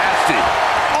was nasty.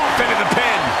 Off into the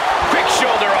pin. Quick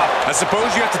shoulder up. I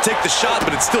suppose you have to take the shot,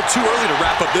 but it's still too early to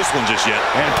wrap up this one just yet.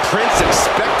 And Prince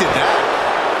expected that.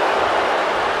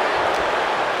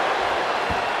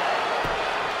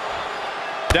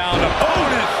 Down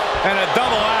opponent. And a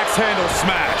double axe handle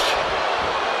smash.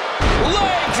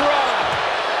 Leg drop.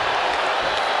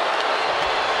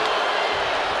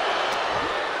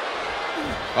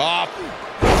 Up.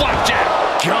 Flapjack.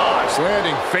 Gosh,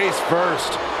 landing face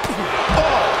first.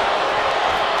 Oh.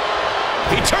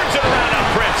 He turns it around on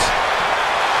Prince.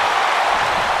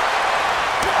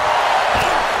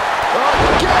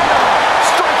 Again.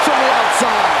 Strikes from the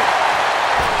outside.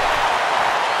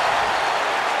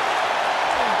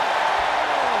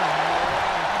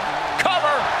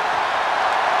 Cover.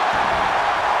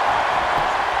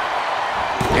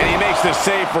 And he makes the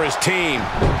save for his team.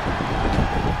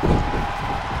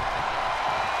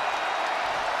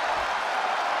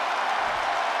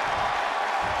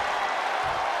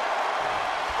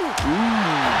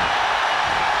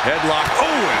 Headlock. Oh,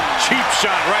 and cheap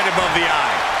shot right above the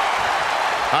eye.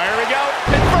 Here we go.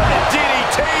 Inverted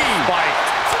DDT. Fight.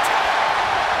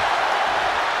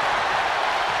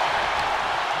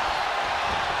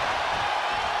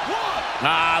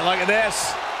 Look at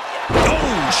this.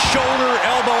 Oh, shoulder,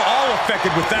 elbow, all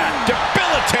affected with that.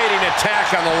 Debilitating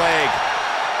attack on the leg.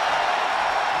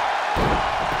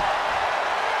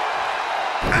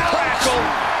 Crackle.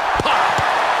 Pop.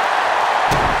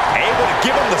 Able to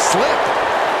give him the slip.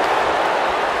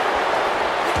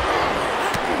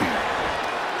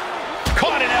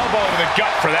 Caught an elbow to the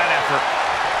gut for that effort.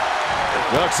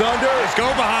 Looks under. Let's go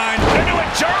behind. Into a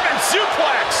German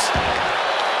suplex.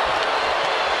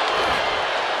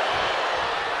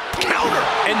 Counter.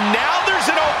 And now there's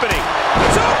an opening.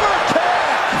 Super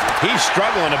kick. He's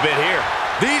struggling a bit here.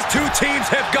 These two teams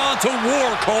have gone to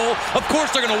war, Cole. Of course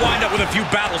they're going to wind up with a few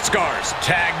battle scars.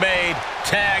 Tag made.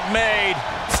 Tag made.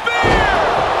 Spear.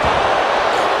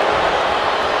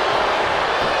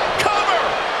 Cover.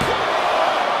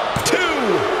 Two.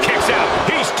 Kicks out.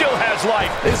 He still has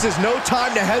life. This is no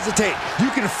time to hesitate.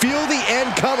 You can feel the end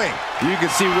coming. You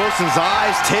can see Wilson's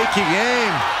eyes taking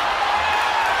aim.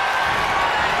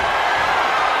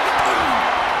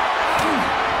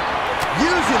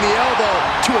 Using the elbow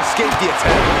to escape the attack.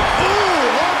 Ooh,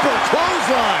 upper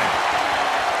clothesline.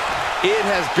 It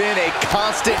has been a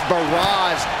constant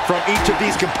barrage from each of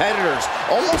these competitors.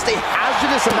 Almost a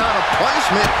hazardous amount of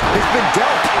punishment has been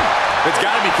dealt. It's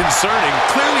got to be concerning.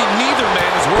 Clearly neither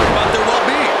man is worried about their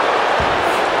well-being.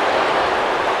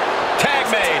 Tag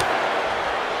made.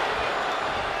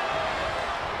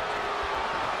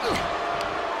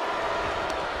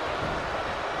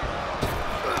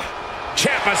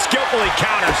 Ciampa skillfully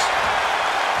counters.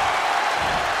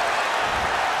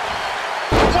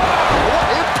 Wow, what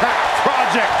impact.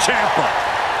 Project Ciampa.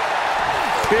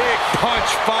 Big punch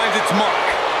finds its mark.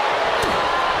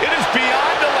 It is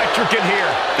beyond electric in here.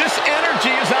 This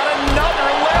energy is on another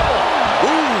level.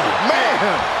 Ooh,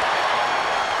 man.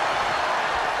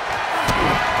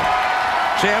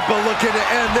 Ciampa looking to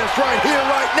end this right here,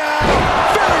 right now.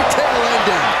 Fairy tale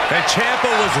ending. And Ciampa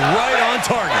was right on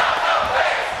target.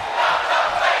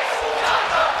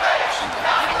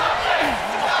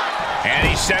 And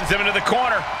he sends him into the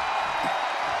corner.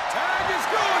 Tag is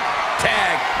good.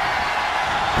 Tag.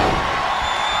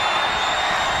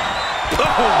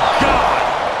 Oh, God.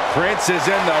 Prince is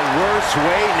in the worst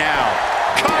way now.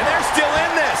 And they're still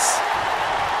in this.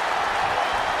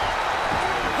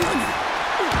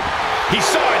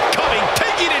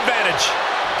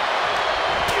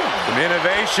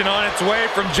 Innovation on its way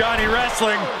from Johnny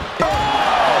Wrestling. Oh,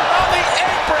 on the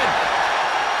apron.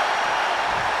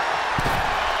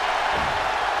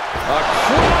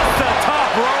 Across the top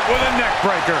rope with a neck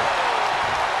breaker.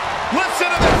 Listen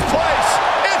to this place.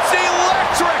 It's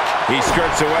electric. He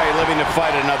skirts away, living to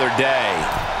fight another day.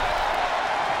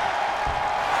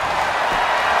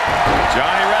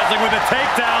 Johnny Wrestling with a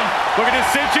takedown. Looking to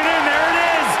cinch it in. There it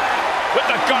is. With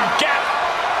the Gargette.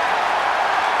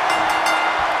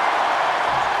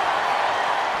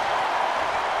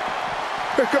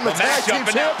 Here come the tag team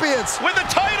champions. With the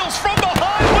titles from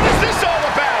behind. What is this all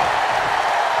about?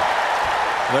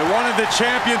 They wanted the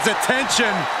champion's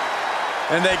attention,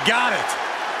 and they got it.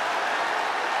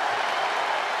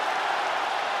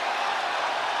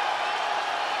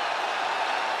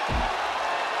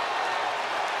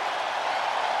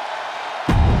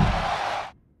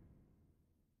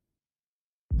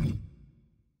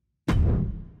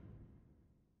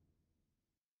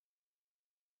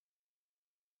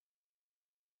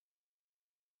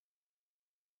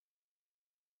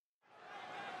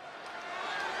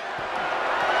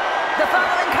 The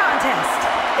following contest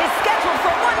is scheduled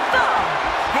for one fall,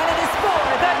 and it is for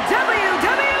the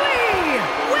WWE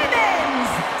Women's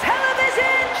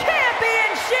Television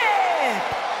Championship.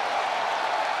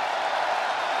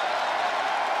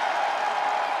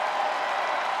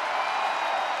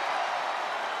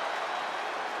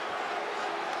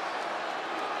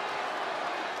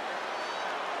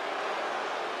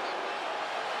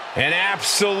 An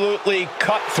absolutely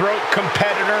cutthroat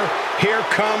competitor. Here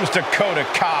comes Dakota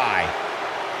Kai.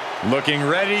 Looking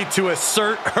ready to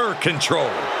assert her control.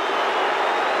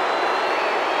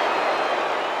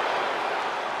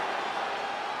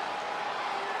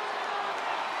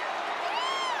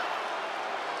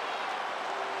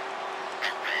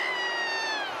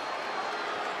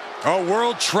 A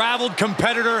world-traveled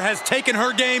competitor has taken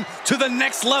her game to the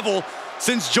next level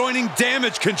since joining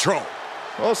Damage Control.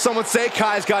 Well, some would say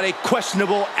Kai's got a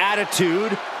questionable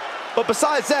attitude, but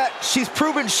besides that, she's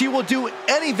proven she will do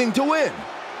anything to win.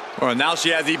 Well, now she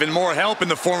has even more help in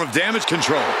the form of Damage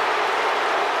Control.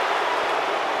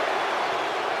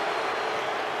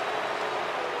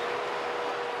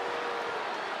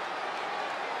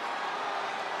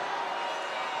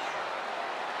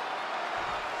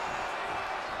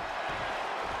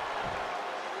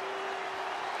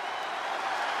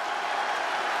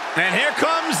 And here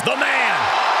comes the man.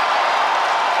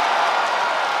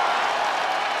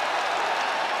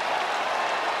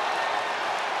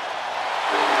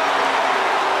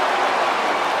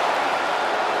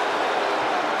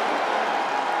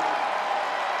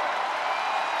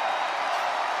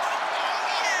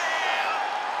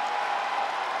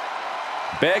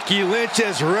 Becky Lynch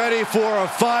is ready for a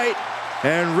fight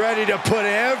and ready to put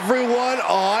everyone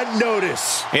on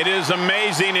notice. It is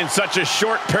amazing in such a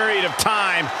short period of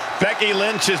time. Becky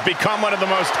Lynch has become one of the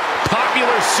most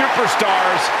popular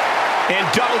superstars in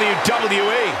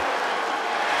WWE.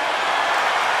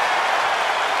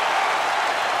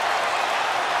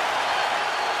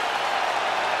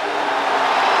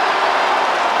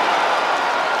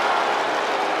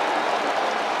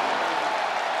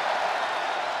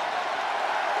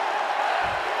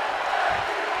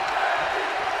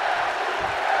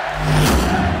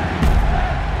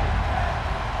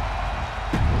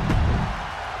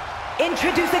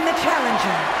 Introducing the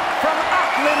challenger from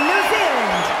Auckland, New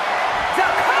Zealand,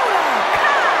 Dakota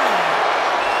Kai.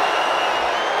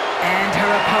 And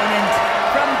her opponent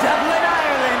from Dublin,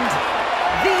 Ireland,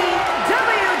 the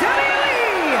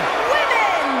WWE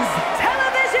Women's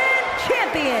Television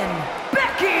Champion,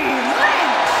 Becky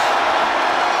Lynch.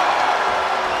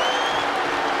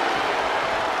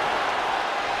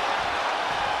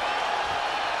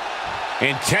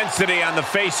 Intensity on the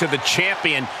face of the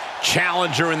champion.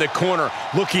 Challenger in the corner,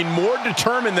 looking more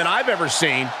determined than I've ever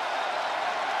seen.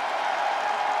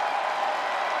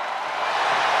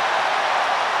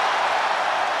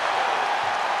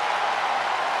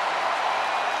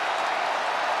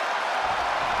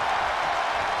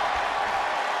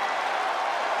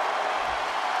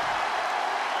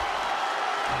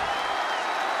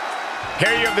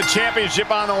 Here you have the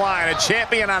championship on the line, a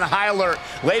champion on high alert.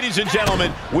 Ladies and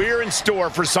gentlemen, we're in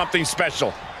store for something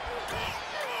special.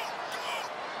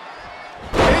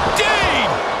 Indeed!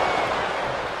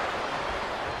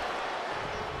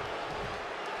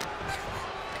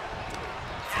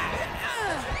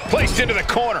 Placed into the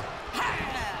corner.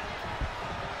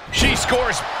 She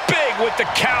scores big with the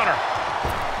counter.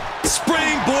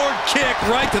 Springboard kick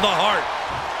right to the heart.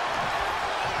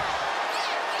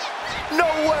 No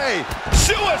way!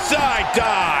 Suicide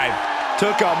dive!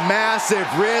 Took a massive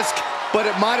risk, but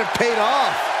it might have paid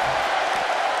off.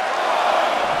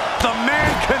 The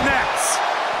man connects.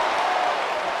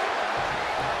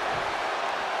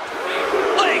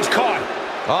 Legs caught.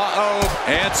 Uh-oh.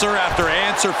 Answer after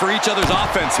answer for each other's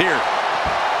offense here.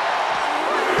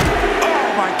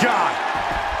 Oh, my God.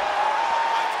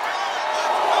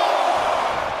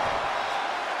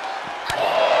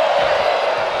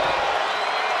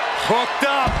 Hooked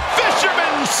up.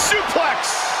 Fisherman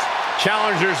suplex.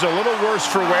 Challenger's a little worse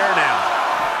for wear now.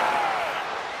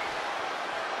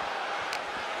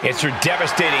 It's her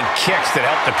devastating kicks that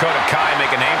helped Dakota Kai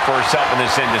make a name for herself in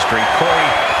this industry. Corey,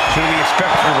 should we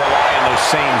expect her to rely on those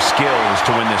same skills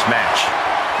to win this match?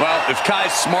 Well, if Kai's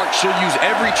smart, she'll use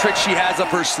every trick she has up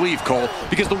her sleeve, Cole,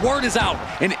 because the word is out,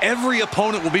 and every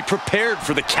opponent will be prepared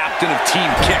for the captain of Team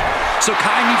Kick. So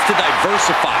Kai needs to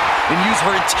diversify and use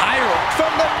her entire...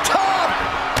 From the top!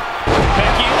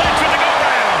 Becky Lynch with the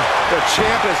go-round. The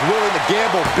champ is willing to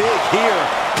gamble big here,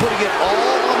 putting it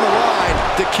all on the line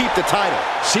to keep the title.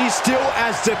 She's still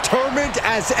as determined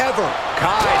as ever.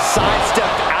 Kai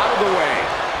sidestepped out of the way.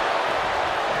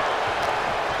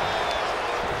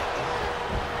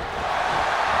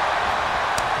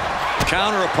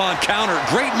 Counter upon counter.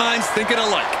 Great minds thinking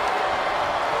alike.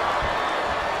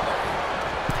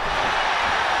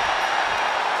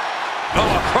 Oh,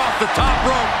 across the top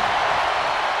rope.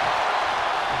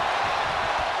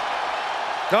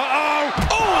 Uh-oh.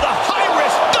 Oh, the high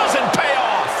risk doesn't pay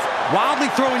off. Wildly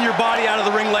throwing your body out of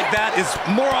the ring like that is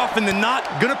more often than not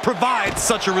going to provide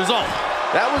such a result.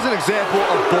 That was an example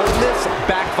of boldness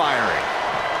backfiring.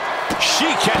 She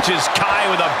catches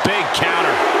Kai with a big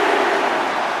counter.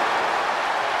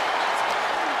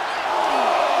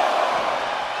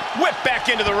 Whip back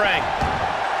into the ring.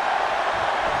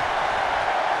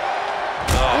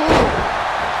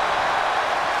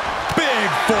 Big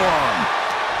forearm.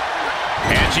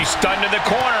 And she's stunned in the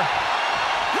corner.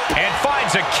 And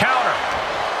finds a counter.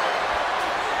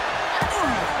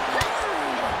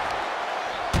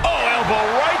 Oh, elbow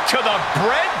right to the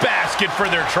breadbasket for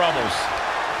their troubles.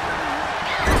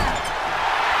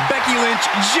 Becky Lynch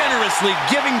generously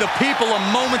giving the people a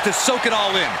moment to soak it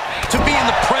all in, to be in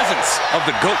the presence of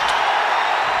the GOAT.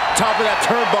 Top of that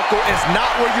turnbuckle is not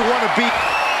where you want to be.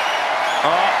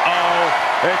 Uh-oh.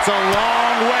 It's a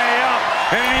long way up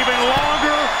and an even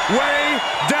longer way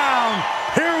down.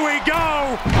 Here we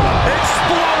go.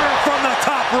 Exploder from the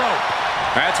top rope.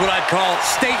 That's what I'd call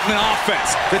statement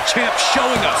offense. The champ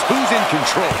showing us who's in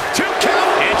control. 2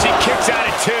 count, and she kicks out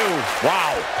at 2.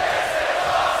 Wow.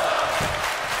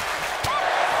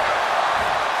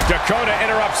 Dakota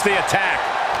interrupts the attack.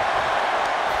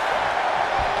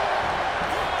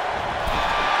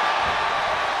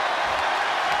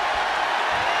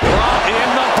 Brought in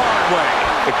the hard way.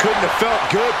 It couldn't have felt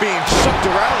good being shucked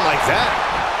around like that.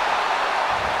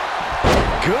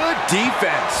 Good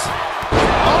defense.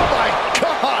 Oh my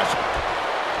gosh!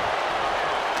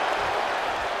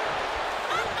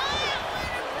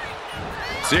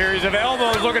 Series of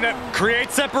elbows looking to create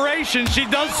separation. She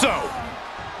does so.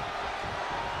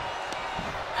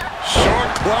 Short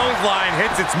clothesline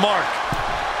hits its mark.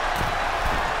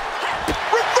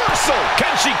 Reversal.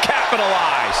 Can she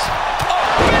capitalize? A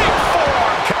big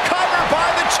forearm. Covered by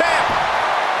the champ.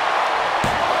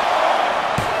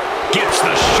 Gets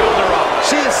the shoulder up.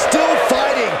 She is still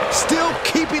fighting, still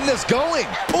keeping this going.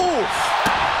 Oof.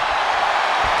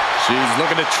 She's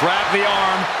looking to trap the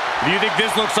arm. Do you think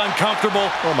this looks uncomfortable?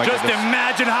 Oh my Just goodness.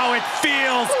 imagine how it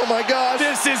feels. Oh my gosh.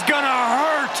 This is gonna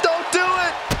hurt. Don't do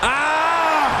it.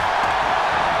 Ah!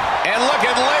 And look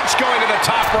at Lynch going to the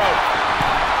top rope.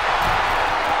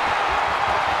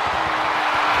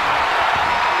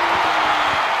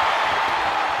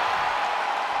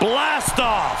 Blast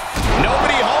off.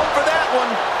 Nobody home for that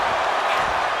one.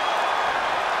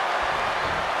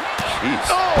 Jeez.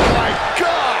 Oh my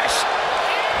gosh.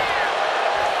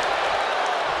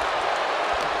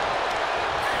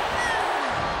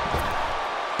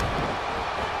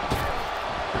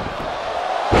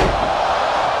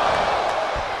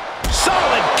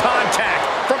 Solid contact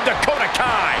from Dakota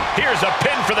Kai. Here's a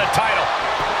pin for the title.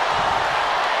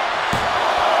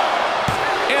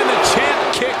 And the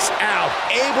champ kicks out.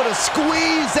 Able to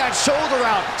squeeze that shoulder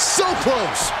out. So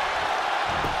close.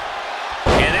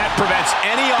 And that prevents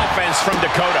any offense from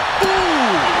Dakota.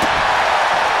 Ooh.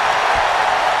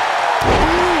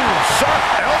 Ooh, sharp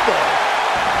elbow.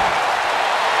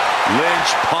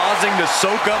 Lynch pausing to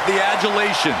soak up the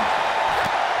adulation.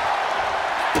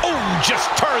 Oh, just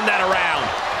turn that around.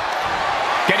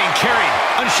 Getting carried.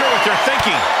 Unsure what they're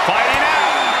thinking. Fighting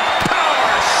out.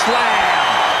 Power slam.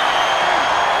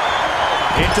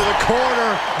 Into the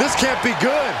corner. This can't be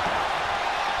good.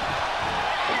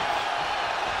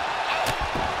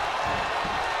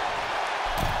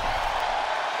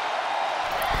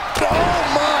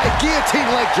 Guillotine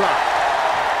leg drop.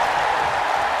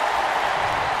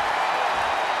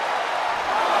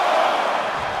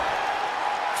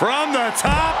 From the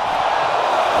top.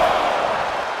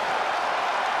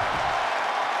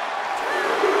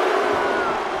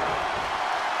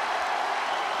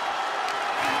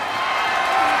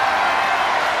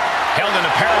 Held in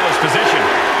a perilous position.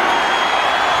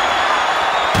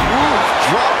 Ooh,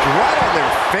 dropped right on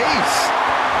their face.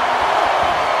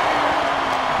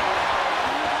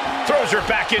 Throws her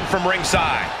back in from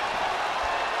ringside.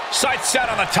 Sights set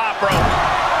on the top rope.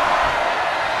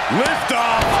 Lift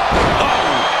off. Oh!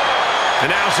 And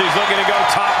now she's looking to go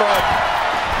top rope.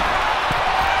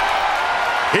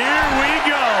 Here we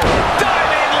go.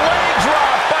 Diving leg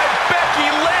drop by Becky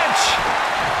Lynch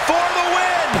for the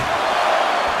win.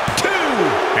 2.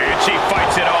 And she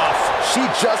fights it off. She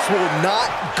just will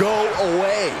not go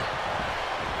away.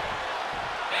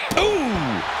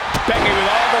 Ooh! Becky with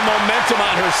all the momentum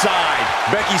on her side.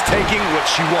 Becky's taking what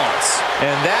she wants.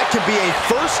 And that could be a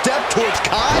first step towards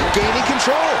Kai gaining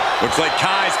control. Looks like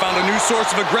Kai's found a new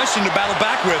source of aggression to battle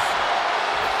back with.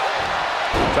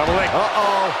 Double leg.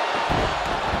 Uh-oh.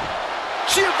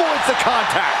 She avoids the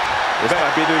contact. This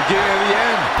might be the beginning of the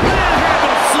end.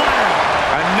 Manhandle slam.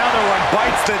 Another one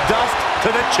bites the dust to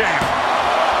the champ.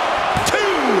 2.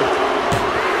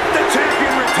 The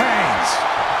champion retains.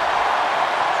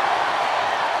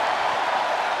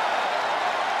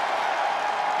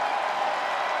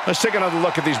 Let's take another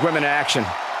look at these women in action.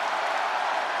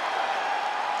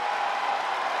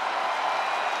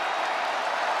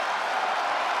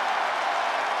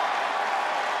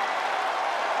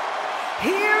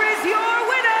 Here is your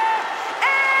winner,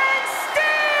 and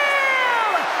still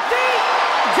the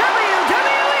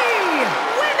WWE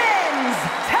Women's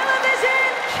Television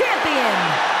Champion,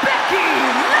 Becky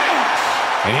Lynch.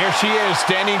 And here she is,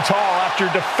 standing tall after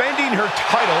defending her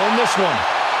title in this one.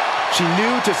 She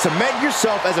knew to cement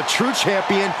yourself as a true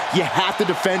champion, you have to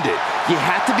defend it. You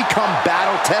have to become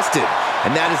battle-tested.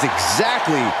 And that is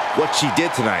exactly what she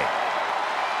did tonight.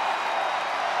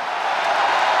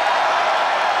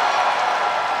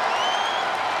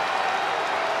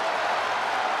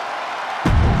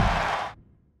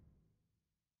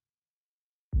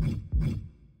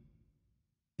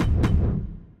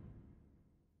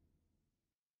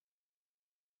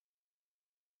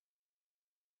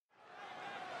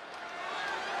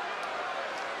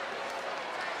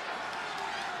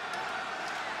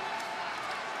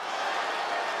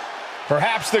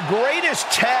 Perhaps the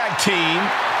greatest tag team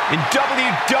in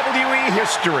WWE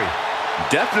history.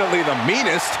 Definitely the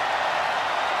meanest.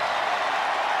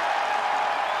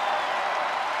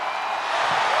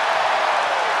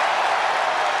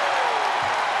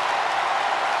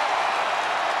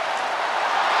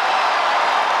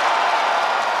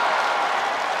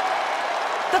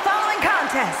 The following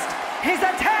contest is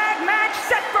a tag match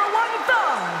set for one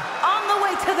fall. On the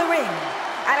way to the ring,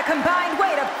 at a combined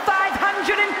weight of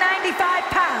 595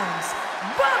 pounds,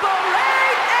 Bubba Ray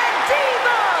and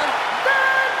Devon, the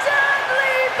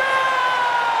Dudley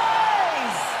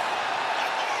Boys!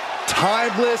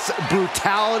 Timeless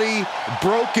brutality,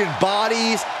 broken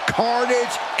bodies,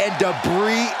 carnage, and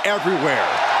debris everywhere.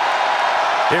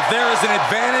 If there is an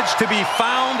advantage to be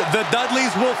found, the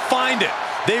Dudleys will find it.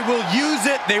 They will use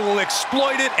it, they will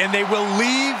exploit it, and they will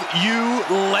leave you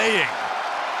laying.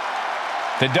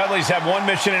 The Dudleys have one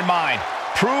mission in mind: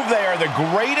 prove they are the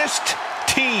greatest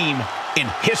team in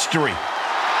history.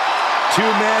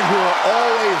 Two men who are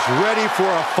always ready for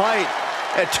a fight,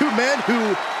 and two men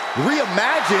who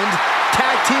reimagined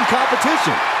tag team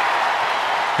competition.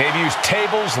 They've used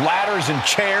tables, ladders, and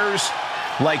chairs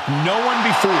like no one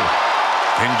before.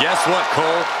 And guess what,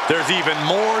 Cole? There's even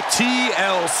more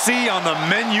TLC on the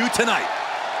menu tonight.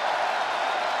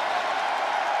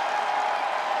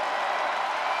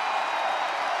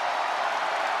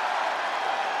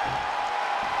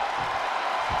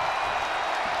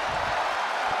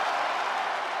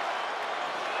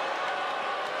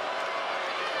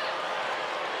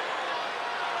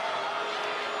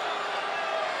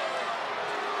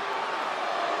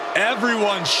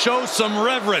 Everyone show some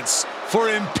reverence for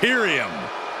Imperium.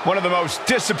 One of the most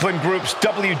disciplined groups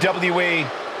WWE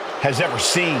has ever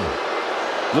seen.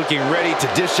 Looking ready to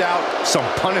dish out some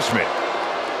punishment.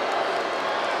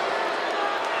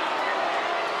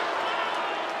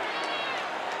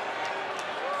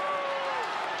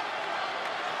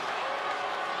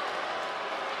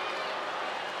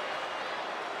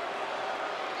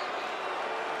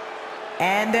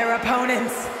 And their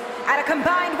opponents, at a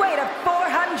combined weight of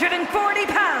 440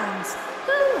 pounds,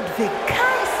 Ludwig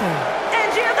Kaiser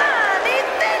and Giovanni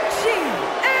Vinci.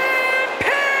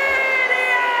 Imperium!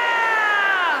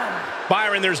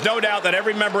 Byron, there's no doubt that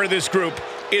every member of this group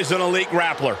is an elite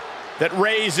grappler that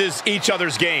raises each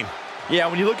other's game. Yeah,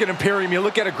 when you look at Imperium, you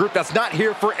look at a group that's not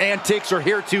here for antics or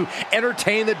here to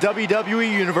entertain the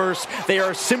WWE Universe. They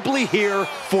are simply here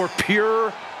for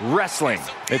pure wrestling.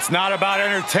 It's not about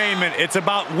entertainment. It's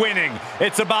about winning.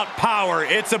 It's about power.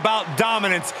 It's about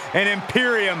dominance. And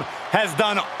Imperium has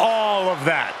done all of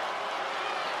that.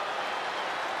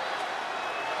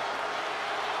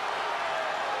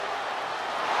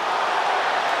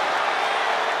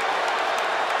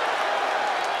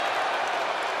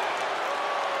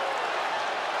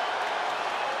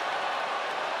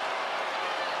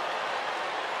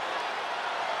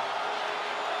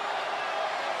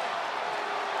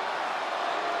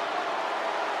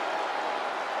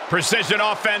 Precision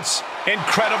offense,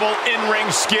 incredible in-ring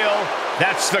skill.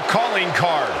 That's the calling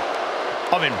card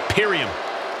of Imperium.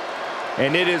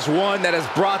 And it is one that has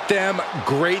brought them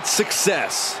great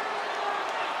success.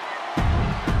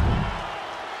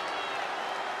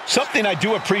 Something I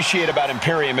do appreciate about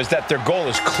Imperium is that their goal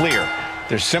is clear.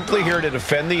 They're simply here to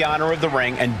defend the honor of the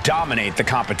ring and dominate the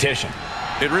competition.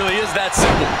 It really is that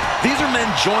simple. These are men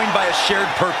joined by a shared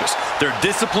purpose. They're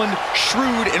disciplined,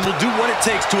 shrewd, and will do what it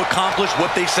takes to accomplish what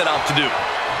they set out to do.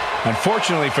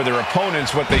 Unfortunately for their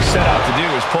opponents, what they set out to do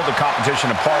is pull the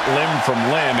competition apart limb from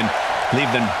limb and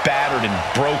leave them battered and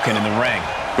broken in the ring.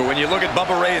 But when you look at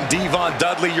Bubba Ray and Devon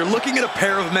Dudley, you're looking at a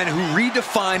pair of men who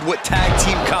redefined what tag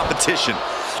team competition,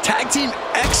 tag team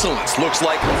excellence looks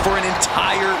like for an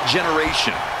entire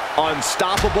generation.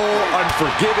 Unstoppable,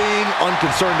 unforgiving,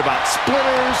 unconcerned about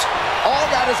splitters. All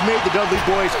that has made the Dudley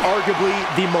Boys arguably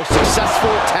the most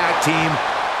successful tag team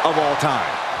of all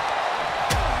time.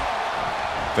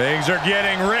 Things are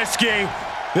getting risky.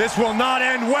 This will not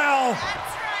end well.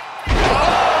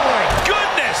 Oh my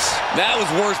goodness! That was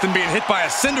worse than being hit by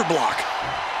a cinder block.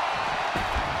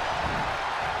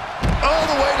 All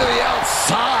the way to the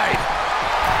outside.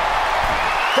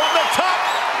 From the top.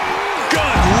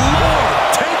 Good Lord,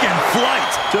 taking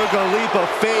flight. Took a leap of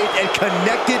faith and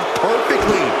connected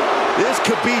perfectly. This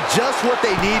could be just what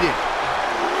they needed.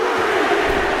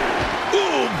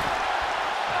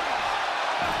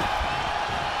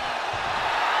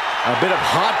 A bit of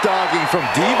hot dogging from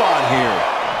Devon here.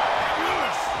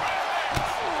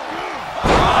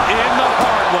 In the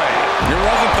hard way. It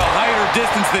wasn't the height or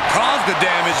distance that caused the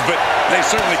damage, but they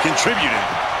certainly contributed.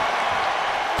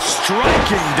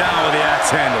 Striking down with the axe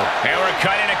handle. And we're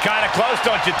cutting it kind of close,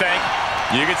 don't you think?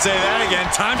 You could say that again.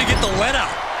 Time to get the lead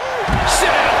out. Sit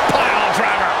down, pile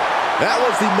driver. That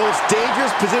was the most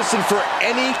dangerous position for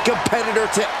any competitor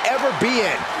to ever be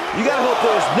in. You gotta hope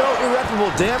there was no irreparable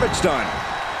damage done.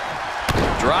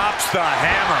 Drops the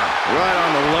hammer. Right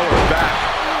on the lower back.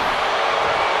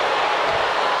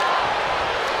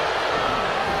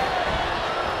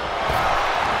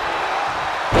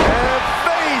 And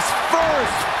face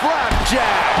first,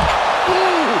 flapjack.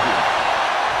 Ooh.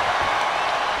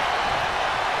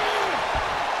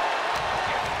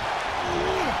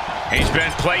 He's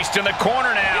been placed in the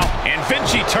corner now, and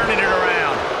Vinci turning it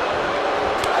around.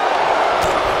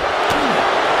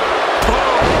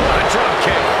 Boom! A drop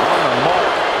kick on the mark.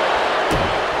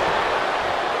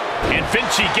 And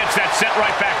Vinci gets that sent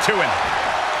right back to him.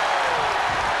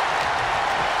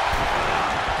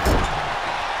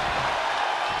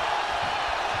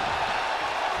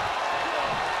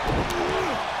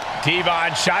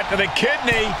 Devon shot to the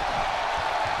kidney.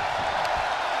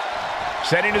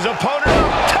 Setting his opponent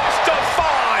up.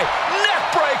 Testify!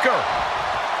 Neckbreaker!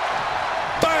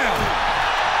 Bam!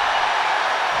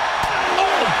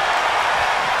 Oh!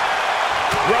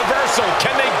 Reversal.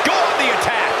 Can they go on the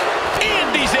attack?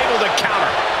 And he's able to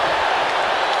counter.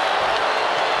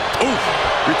 Oof!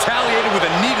 Retaliated with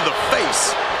a knee to the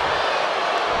face.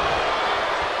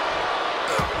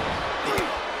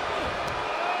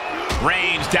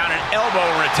 Reigns down an elbow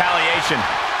in retaliation.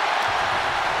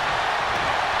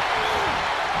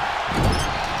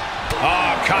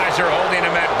 Oh, Kaiser holding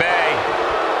him at bay.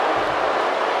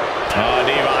 Oh,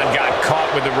 Devon got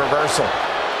caught with the reversal.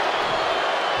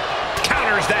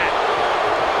 Counters that.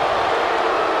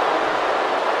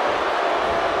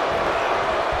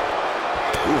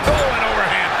 Oh, an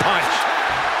overhand punch.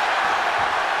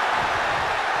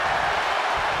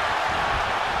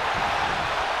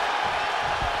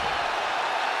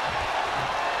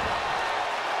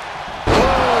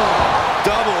 Oh,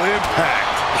 double impact.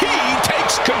 He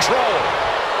takes control.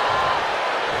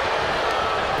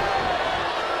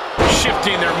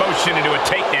 Shifting their motion into a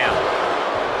takedown.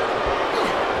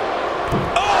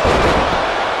 Oh!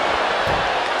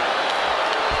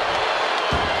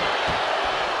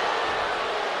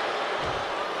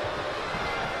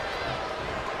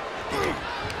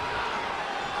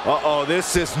 Uh-oh,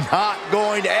 this is not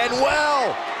going to end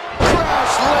well.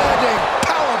 Crash landing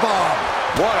powerbomb.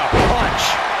 What a punch.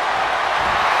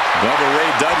 Bubba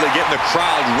Ray Dudley getting the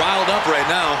crowd riled up right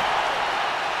now.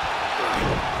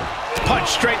 Punch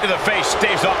straight to the face,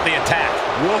 staves off the attack.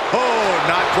 Whoa,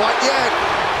 not quite yet.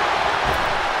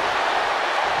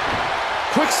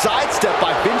 Quick sidestep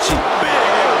by Vinci. Big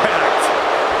impact.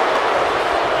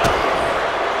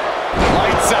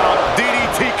 Lights out.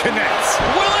 DDT connects.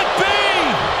 Will it be?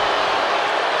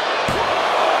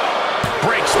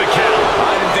 Breaks the count.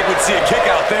 I didn't think we'd see a kick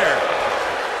out there.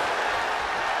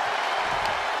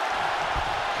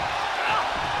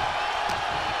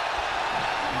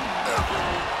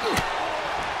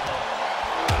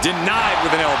 Denied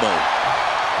with an elbow.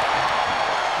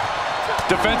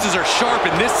 Defenses are sharp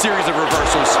in this series of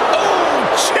reversals. Oh,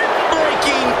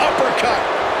 chin-breaking uppercut.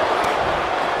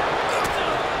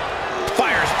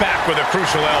 Fires back with a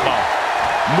crucial elbow.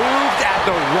 Moved at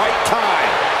the right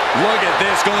time. Look at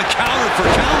this, going counter for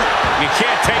counter. You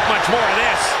can't take much more of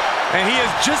this. And he has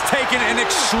just taken an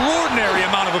extraordinary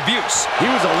amount of abuse. He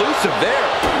was elusive there.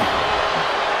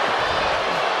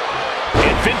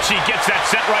 And Vinci gets that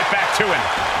sent right back to him.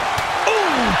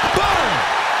 Ooh, boom!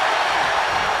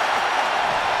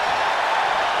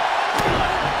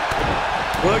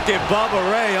 Look at Bubba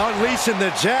Ray unleashing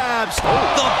the jabs.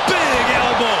 The big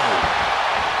elbow.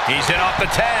 He's in off the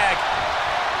tag.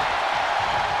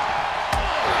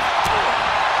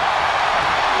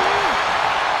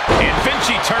 And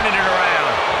Vinci turning it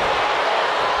around.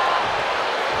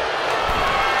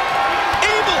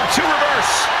 Able to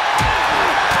reverse.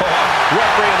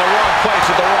 Referee in the wrong place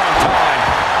at the wrong time.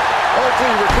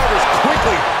 Hopefully he recovers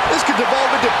quickly. This could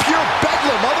devolve into pure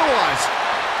bedlam otherwise.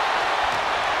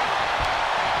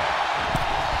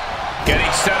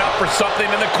 Getting set up for something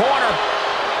in the corner.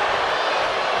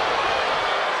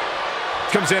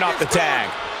 Comes in off the tag.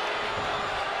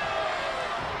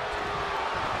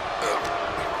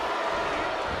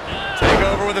 Take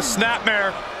over with a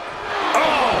snapmare.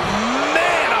 Oh,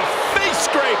 man, a face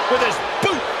scrape with his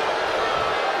boot.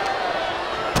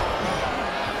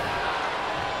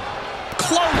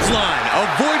 Clothesline.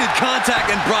 Avoided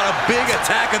contact and brought a big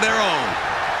attack of their own.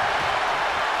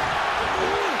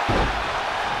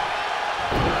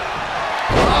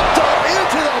 Popped up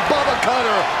into the Bubba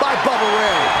Cutter by Bubba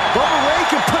Ray. Bubba Ray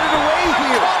can put it away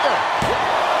here.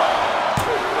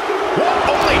 What,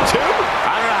 only two?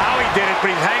 I don't know how he did it,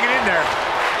 but he's hanging in there.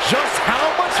 Just how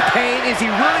much pain is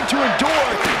he willing to endure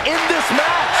in this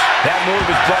match? That move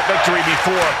has brought victory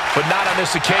before, but not on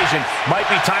this occasion.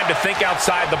 Might be time to think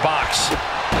outside the box.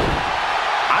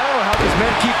 I don't know how these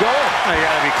men keep going. They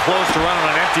gotta be close to running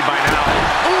on empty by now.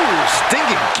 Ooh,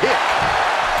 stinging kick.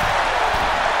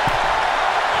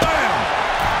 Bam!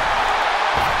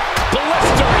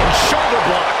 Blistering shoulder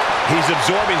block. He's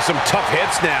absorbing some tough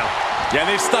hits now. Yeah,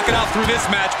 they've stuck it out through this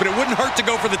match, but it wouldn't hurt to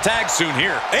go for the tag soon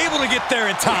here. Able to get there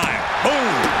in time.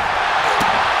 Boom!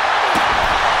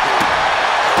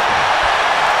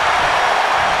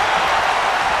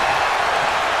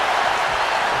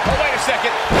 Oh, wait a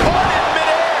second. Caught in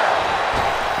midair.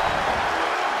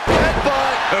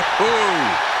 Headbutt.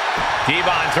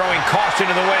 Devon throwing caution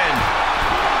to the wind.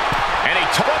 And he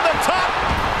took on the top.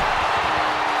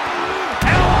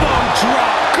 Elbow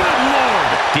drop. Good Lord.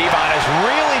 Devon has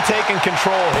really taken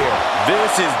control here.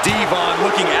 This is Devon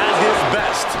looking at his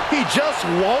best. He just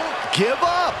won't give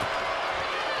up.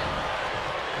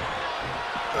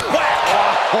 Whack.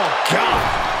 Oh, God.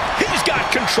 He's got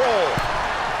control.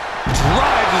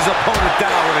 Drives his opponent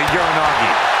down with a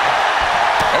Uranagi.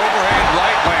 Overhand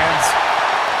right lands.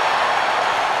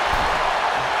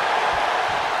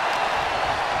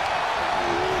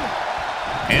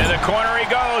 Into the corner he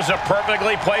goes. A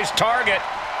perfectly placed target.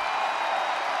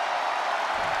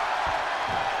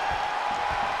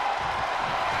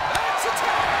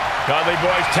 Dudley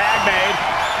Boys tag made.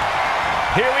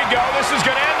 Here we go. This is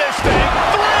going to end this thing.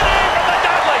 3D from the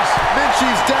Dudleys.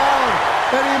 Vinci's down,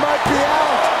 and he might be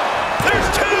out. There's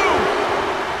two.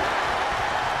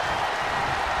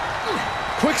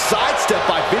 Quick sidestep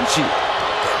by Vinci.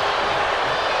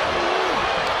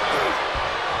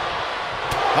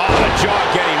 Oh, the jaw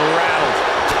getting rattled.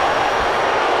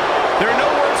 There are no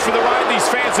words for the ride these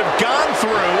fans have gone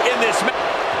through in this match.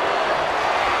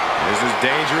 This is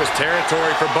dangerous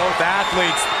territory for both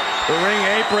athletes. The ring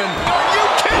apron. Are you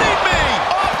kidding me?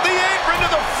 Off the apron to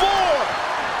the floor.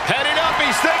 Heading up,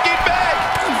 he's thinking big.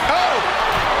 Oh.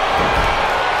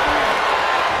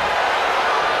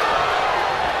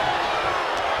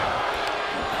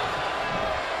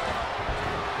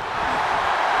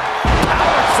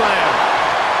 Power slam.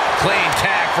 Clean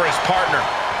tag for his partner.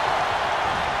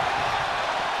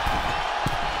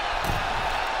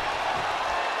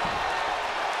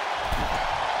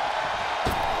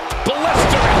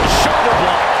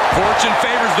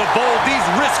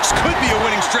 Masks could be a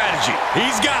winning strategy.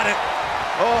 He's got it.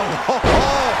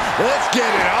 Let's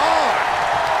get it on.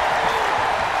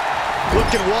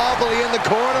 Looking wobbly in the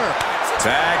corner.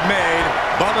 Tag made.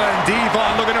 Bubba and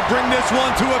Devon looking to bring this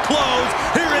one to a close.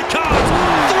 Here it comes.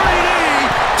 3D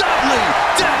Dudley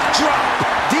death drop.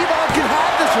 Devon can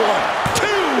have this one. 2.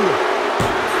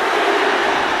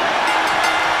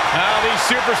 Now these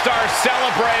superstars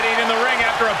celebrating in the ring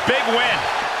after a big win.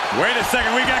 Wait a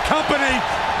second, we got company.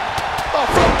 Oh,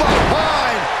 from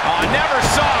behind. Oh, I never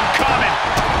saw him coming.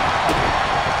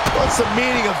 What's the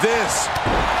meaning of this?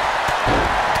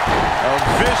 A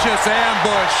vicious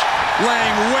ambush,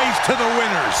 laying waste to the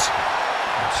winners.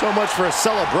 So much for a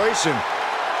celebration.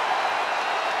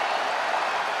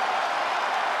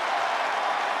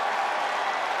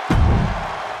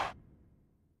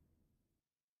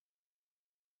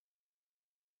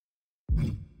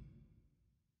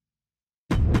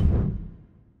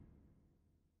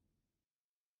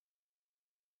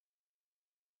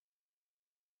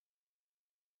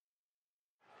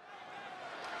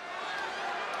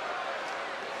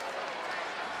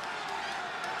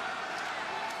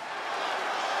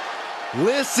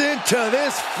 Listen to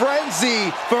this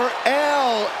frenzy for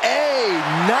LA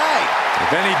Knight.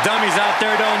 If any dummies out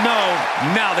there don't know,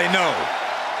 now they know.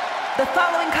 The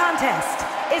following contest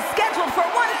is scheduled for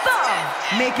one fall.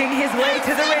 Making his way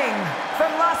to the ring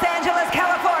from Los Angeles,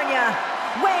 California,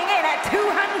 weighing in at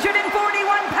 241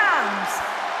 pounds,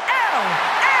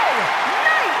 LA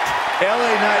Knight.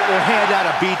 LA Knight will hand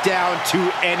out a beatdown to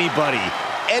anybody,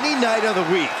 any night of the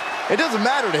week. It doesn't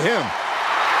matter to him.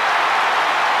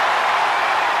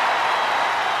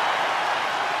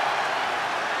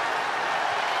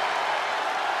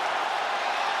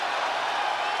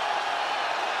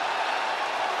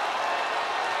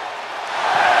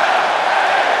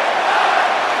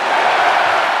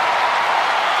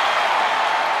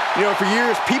 You know, for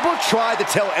years, people tried to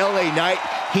tell LA Knight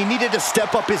he needed to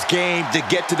step up his game to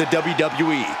get to the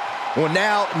WWE. Well,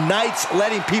 now Knight's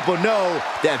letting people know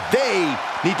that they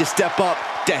need to step up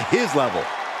to his level.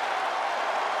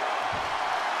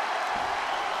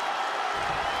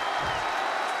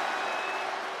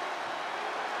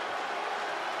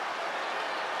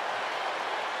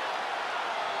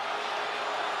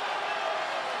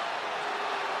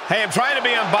 Hey, I'm trying to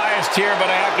be unbiased here, but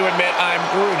I have to admit I'm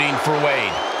rooting for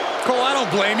Wade. Cole, I don't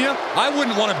blame you. I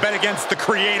wouldn't want to bet against the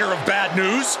creator of bad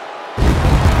news.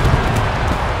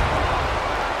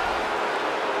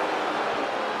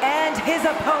 And his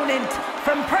opponent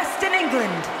from Preston,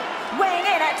 England, weighing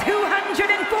in at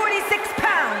 246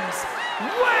 pounds,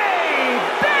 Wade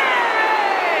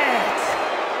Barrett!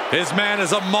 His man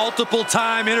is a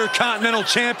multiple-time Intercontinental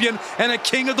Champion and a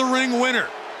King of the Ring winner.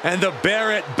 And the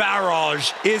Barrett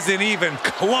barrage isn't even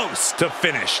close to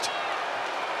finished.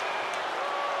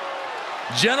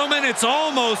 Gentlemen, it's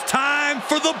almost time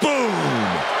for the boom.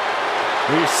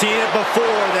 We've seen it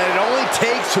before that it only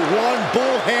takes one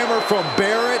bullhammer from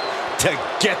Barrett to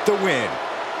get the win.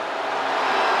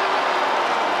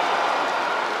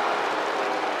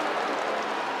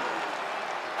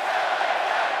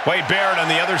 Wade Barrett on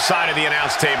the other side of the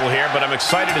announce table here, but I'm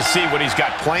excited to see what he's got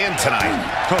planned tonight.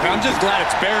 Look, I'm just glad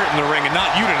it's Barrett in the ring and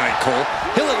not you tonight, Cole.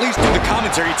 He'll at least do the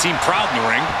commentary team proud in the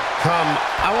ring.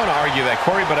 I want to argue that,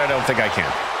 Corey, but I don't think I can.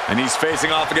 And he's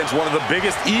facing off against one of the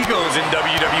biggest egos in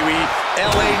WWE,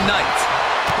 LA Knight.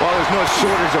 Well, there's no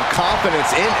shortage of confidence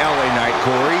in LA Knight,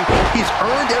 Corey. He's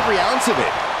earned every ounce of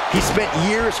it. He spent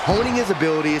years honing his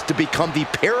abilities to become the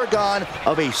paragon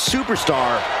of a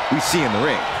superstar we see in the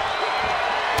ring.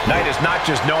 Knight is not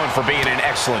just known for being in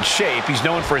excellent shape, he's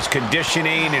known for his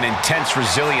conditioning and intense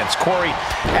resilience. Corey,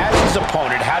 as his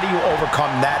opponent, how do you overcome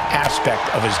that aspect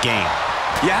of his game?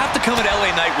 You have to come at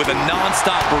LA Knight with a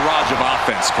non-stop barrage of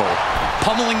offense, Cole.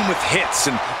 Pummeling him with hits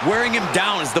and wearing him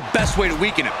down is the best way to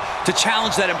weaken him, to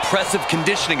challenge that impressive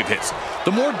conditioning of his.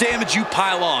 The more damage you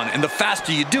pile on and the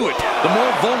faster you do it, the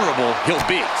more vulnerable he'll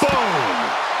be. Boom!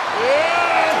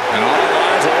 Yeah! And all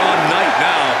eyes are on Knight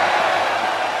now.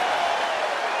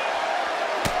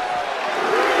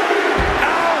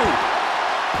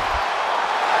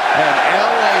 And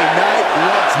LA Knight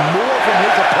wants more from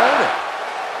his opponent.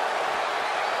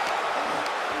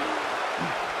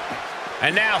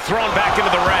 And now thrown back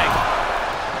into the ring.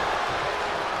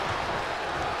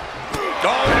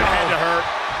 Oh, that had to hurt.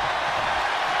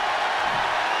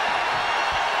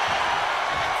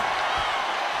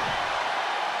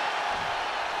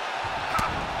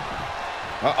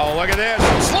 Uh-oh, look at this.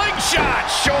 Slingshot,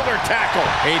 shoulder tackle.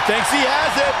 He thinks he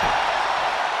has it.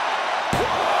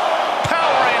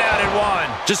 Powering out at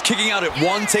one. Just kicking out at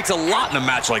one takes a lot in a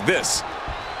match like this.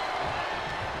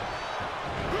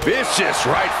 Vicious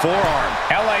right forearm.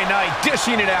 LA Knight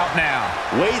dishing it out now.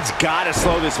 Wade's got to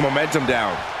slow this momentum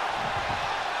down.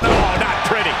 Oh, not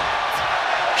pretty.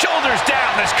 Shoulders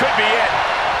down. This could be it.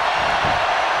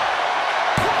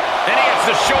 And he gets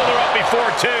the shoulder up before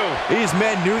two. These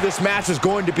men knew this match was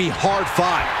going to be hard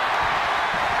fought.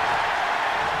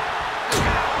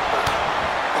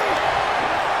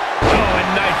 Oh, and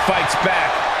Knight fights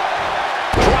back.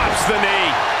 Drops the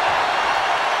knee.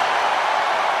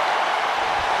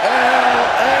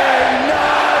 LA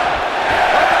Knight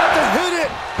about to hit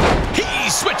it. He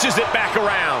switches it back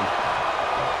around.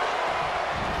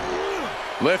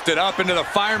 Lifted up into the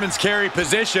fireman's carry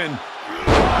position.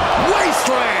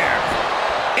 Wasteland.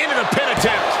 Into the pin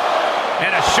attempt.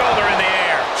 And a shoulder in the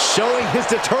air. Showing his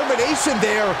determination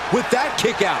there with that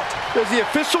kick out. Does the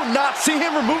official not see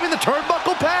him removing the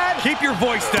turnbuckle pad? Keep your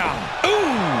voice down.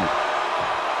 Ooh.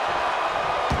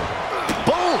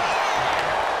 Boom.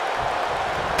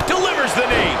 Delivers the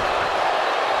knee.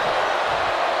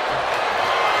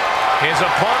 His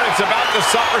opponent's about to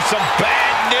suffer some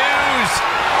bad news.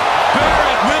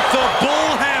 Barrett with the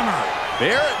bull hammer.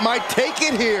 Barrett might take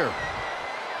it here.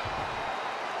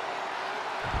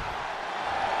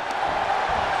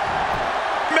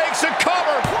 Makes a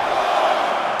cover.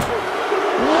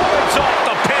 Wards off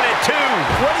the pin at two.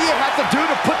 What do you have to do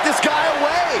to put this guy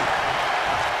away?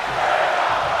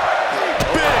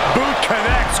 Big boot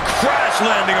connects, crash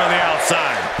landing on the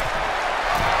outside.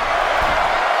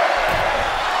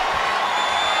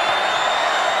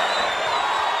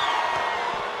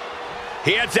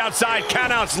 He heads outside.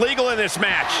 Countouts legal in this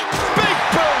match. Big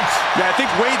boots. Yeah, I think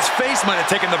Wade's face might have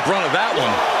taken the brunt of that one.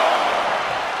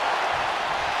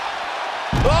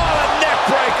 Oh, a neck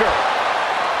breaker.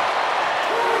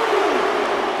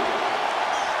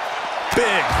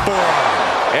 Big forearm.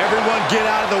 Everyone get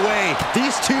out of the way.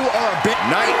 These two are a bit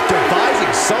Knight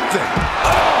devising something.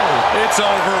 Oh, it's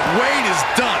over. Wade is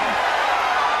done.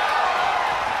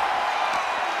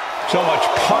 So much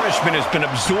punishment has been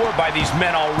absorbed by these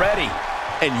men already.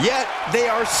 And yet, they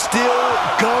are still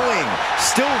going.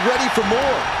 Still ready for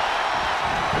more.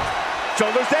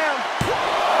 Shoulders down.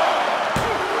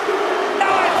 No,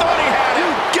 I thought he had it.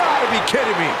 You gotta be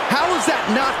kidding me. How is that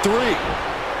not three?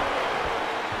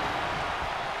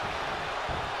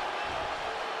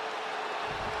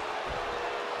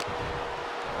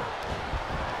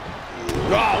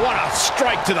 Oh, what a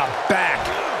strike to the back.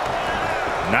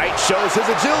 Knight shows his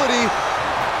agility.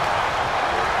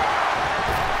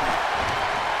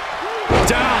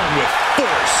 Down with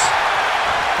force.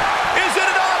 Is it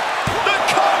enough? The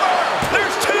cover!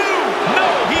 There's two! No,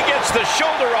 he gets the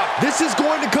shoulder up. This is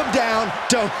going to come down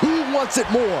to who wants it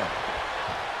more.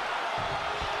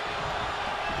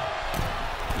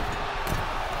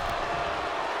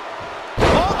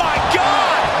 Oh, my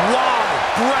God! Wow,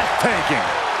 breathtaking.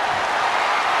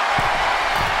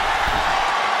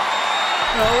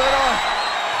 A little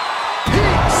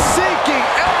heat-seeking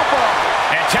elbow.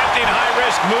 Attempting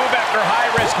high-risk move after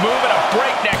high-risk move at a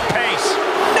breakneck pace.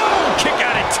 No! Kick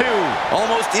out at two.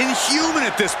 Almost inhuman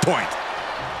at this point.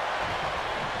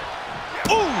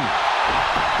 Ooh!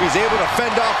 He's able to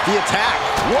fend off the attack.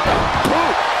 What a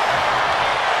boot!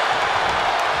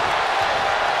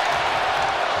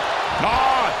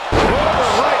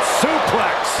 Right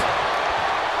suplex.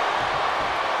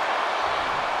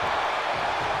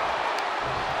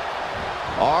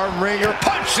 Arm wringer.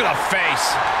 Punch to the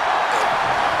face.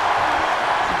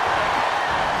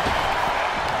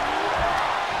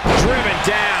 Driven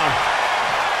down.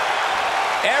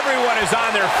 Everyone is on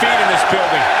their feet in this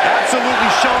building. Absolutely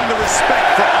showing the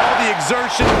respect for all the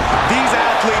exertion these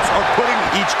athletes are putting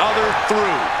each other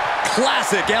through.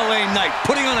 Classic LA Knight,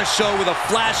 putting on a show with a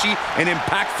flashy and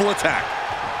impactful attack.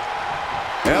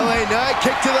 LA Knight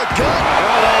kick to the gut.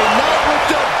 LA Knight with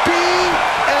the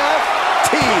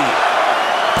BFT.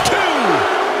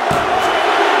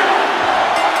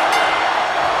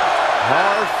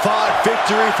 Hard-fought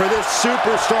victory for this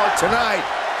superstar tonight.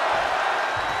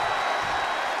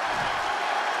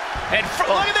 And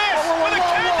look at this! With a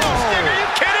candlestick! Are you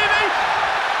kidding me?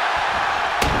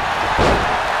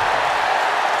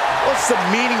 What's the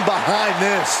meaning behind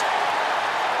this?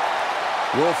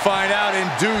 We'll find out in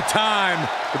due time,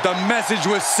 but the message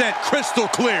was sent crystal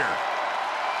clear.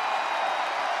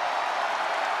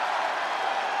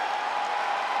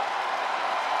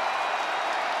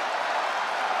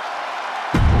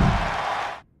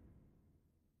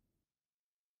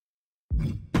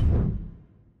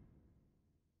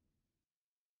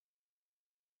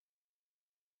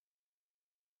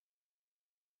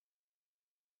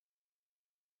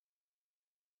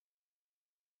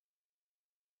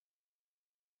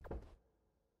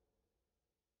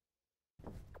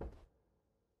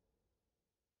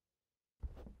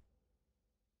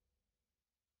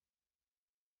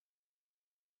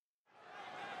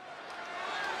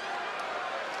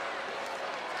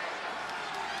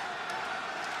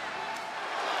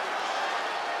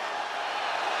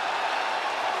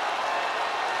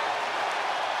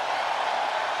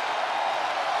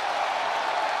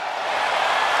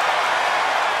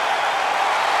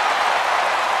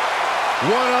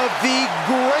 one of the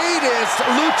greatest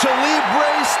Lucha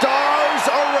Libre stars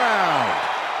around.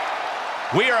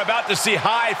 We are about to see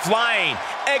high flying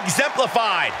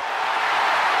exemplified.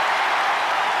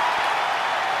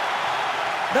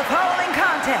 The following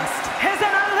contest is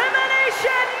an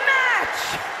elimination match,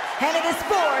 and it is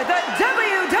for the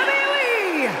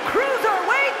WWE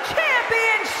Cruiserweight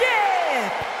Championship.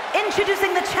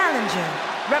 Introducing the challenger,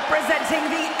 representing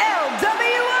the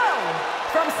LWO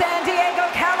from San Diego,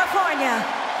 California,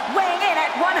 weighing in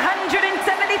at 175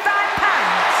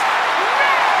 pounds,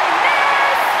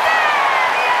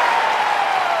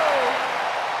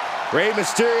 Rey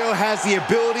Mysterio has the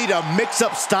ability to mix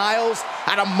up styles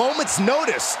at a moment's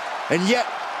notice, and yet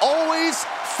always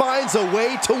finds a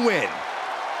way to win.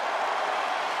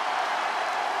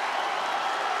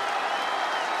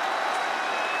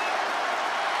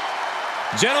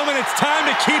 Gentlemen, it's time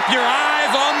to keep your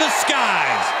eyes on the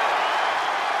skies.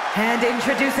 And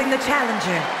introducing the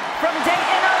challenger from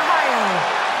Dayton, Ohio,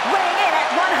 weighing in at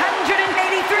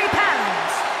 183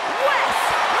 pounds, Wes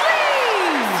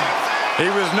Lee!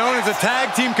 He was known as a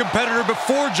tag team competitor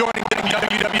before joining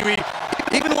WWE.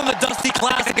 Even won the Dusty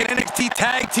Classic and NXT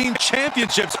Tag Team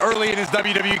Championships early in his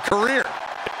WWE career.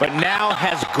 But now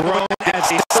has grown as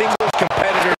a singles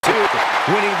competitor too,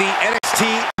 winning the NXT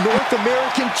North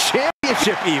American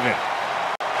Championship even.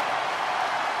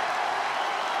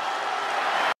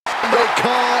 They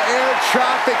call air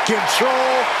traffic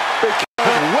control because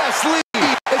Wes Lee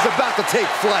is about to take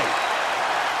flight.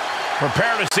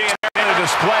 Prepare to see an aerial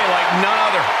display like none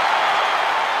other.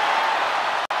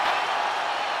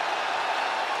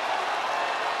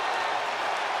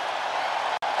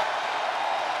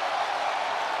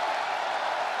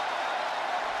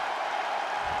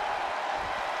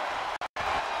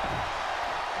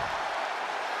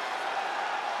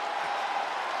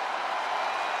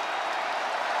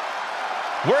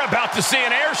 We're about to see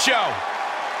an air show.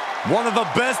 One of the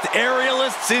best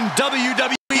aerialists in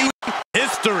WWE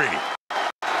history.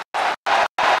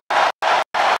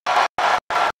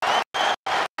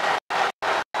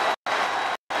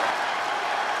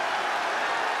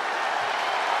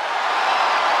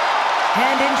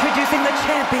 And introducing the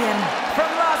champion from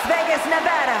Las Vegas,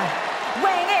 Nevada,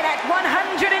 weighing in at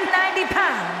 190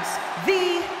 pounds,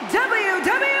 the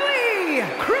WWE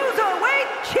Cruiserweight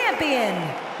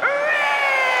Champion,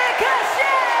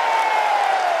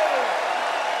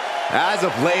 As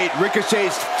of late,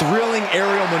 Ricochet's thrilling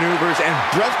aerial maneuvers and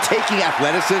breathtaking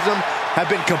athleticism have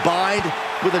been combined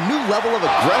with a new level of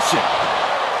aggression.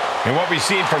 And what we've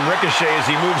seen from Ricochet is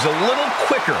he moves a little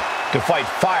quicker to fight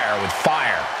fire with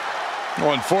fire.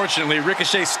 Well, unfortunately,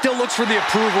 Ricochet still looks for the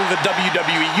approval of the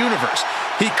WWE Universe.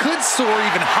 He could soar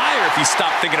even higher if he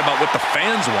stopped thinking about what the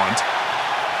fans want.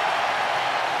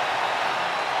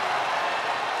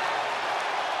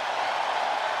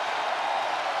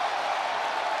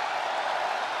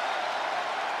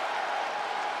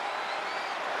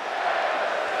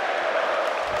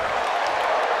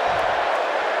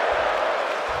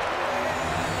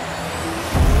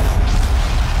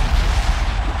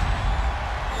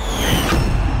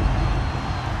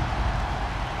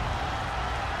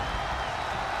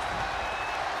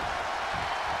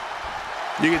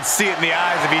 You can see it in the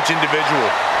eyes of each individual.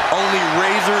 Only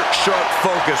razor-sharp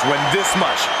focus when this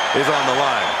much is on the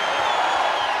line.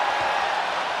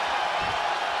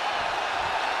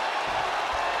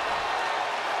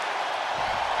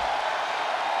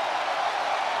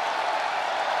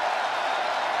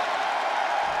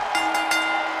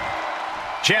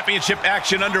 Championship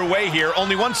action underway here.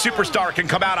 Only one superstar can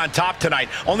come out on top tonight.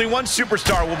 Only one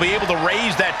superstar will be able to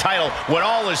raise that title when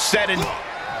all is said and...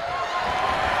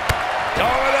 Over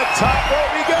the top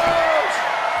rope he goes!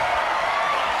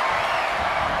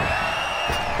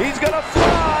 He's gonna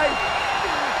fly!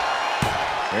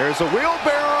 There's a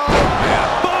wheelbarrow!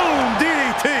 Yeah. Boom!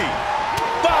 DDT!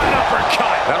 Fine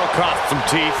uppercut! That'll cost some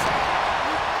teeth.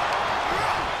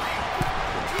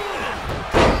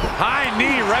 High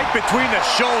knee right between the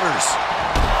shoulders.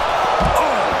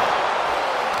 Oh!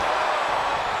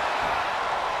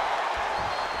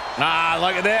 Ah,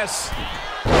 look at this.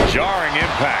 Jarring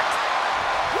impact.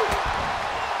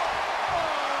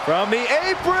 From the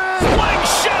apron!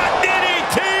 Slingshot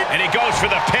DDT! And he goes for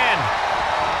the pin.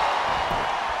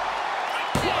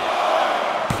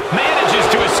 Manages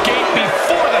to escape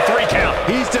before the 3 count.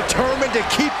 He's determined to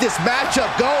keep this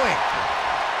matchup going.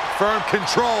 Firm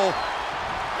control.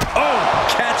 Oh,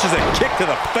 catches a kick to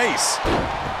the face.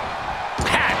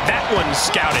 Had that one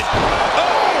scouted.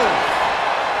 Oh!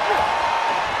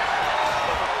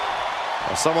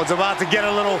 Well, someone's about to get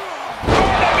a little...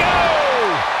 There we go!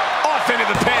 Off into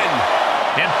the pin.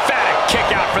 Emphatic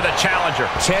kick out for the challenger.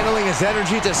 buster. Channeling his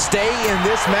energy to stay in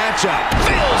this matchup.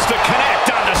 Fails to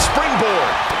connect on the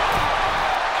springboard.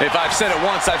 If I've said it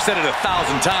once, I've said it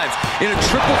 1,000 times. In a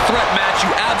triple threat match, you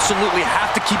absolutely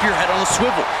have to keep your head on a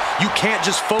swivel. You can't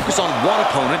just focus on one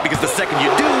opponent, because the second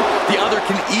you do, the other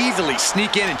can easily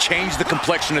sneak in and change the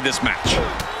complexion of this match.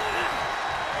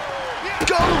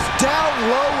 Goes down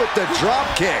low with the drop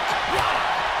kick.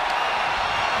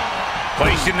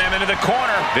 Placing them into the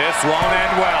corner. This won't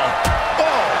end well.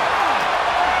 Oh!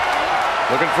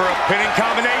 Looking for a pinning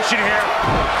combination here.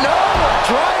 No!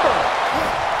 Driver!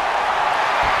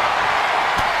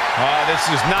 This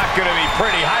is not going to be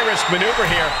pretty. High-risk maneuver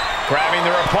here. Grabbing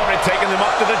their opponent, taking them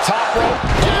up to the top rope.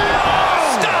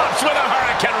 Stops with a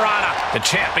Hurricane Rana. The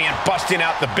champion busting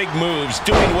out the big moves,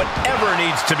 doing whatever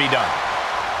needs to be done.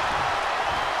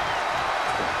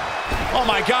 Oh,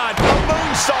 my God. A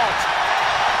moonsault.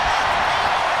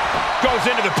 Goes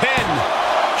into the pin.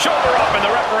 Shoulder up, and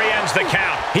the referee ends the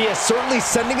count. He is certainly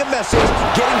sending a message,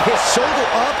 getting his shoulder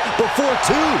up before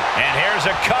two. And here's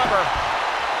a cover.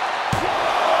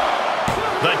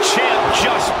 The champ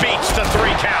just beats the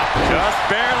 3 count. Just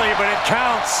barely, but it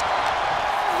counts.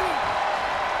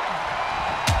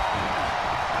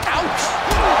 Ouch!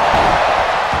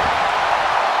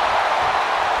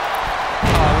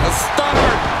 Oh, a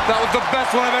stunner. That was the best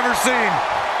one I've ever seen.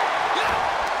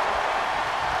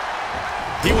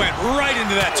 He went right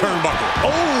into that turnbuckle.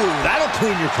 Oh, that'll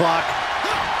clean your clock.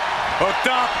 Hooked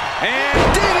up, and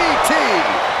DDT!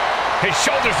 His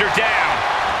shoulders are down.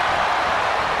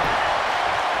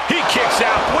 He kicks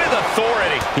out with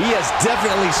authority. He is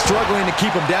definitely struggling to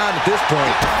keep him down at this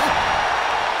point.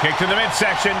 Kick to the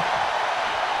midsection.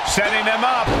 Setting them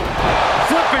up.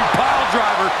 flipping pile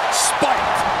driver,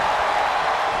 spiked.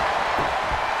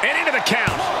 And into the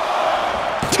count.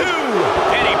 2,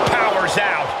 and he powers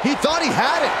out. He thought he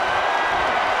had it.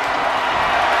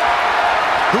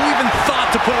 Who even thought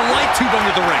to put a light tube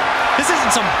under the ring? This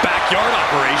isn't some backyard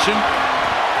operation.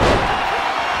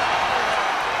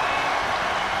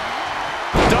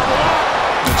 Double up.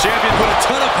 The champion put a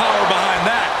ton of power behind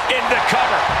that. Into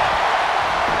cover.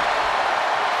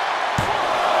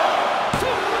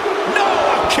 No,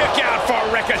 a kick out for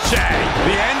Ricochet.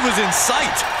 The end was in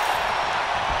sight.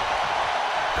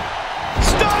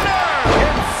 Stunner!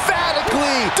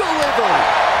 Emphatically delivered.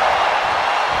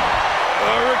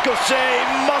 Ricochet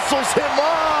muscles him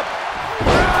up.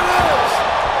 There it is.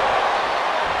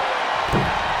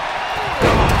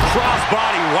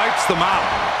 Crossbody wipes them out.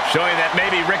 Showing that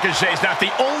maybe Ricochet's not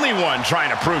the only one trying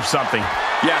to prove something.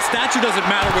 Yeah, stature doesn't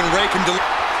matter when Ray can deliver.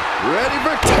 Ready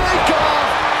for takeoff.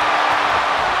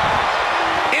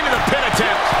 Into the pin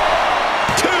attempt.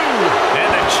 2, and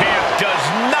the champ does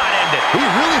not end it. He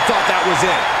really thought that was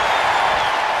it.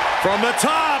 From the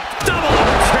top, double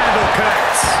handle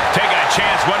connects. Taking a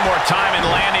chance one more time and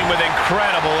landing with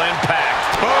incredible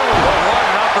impact. Oh, what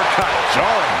an uppercut.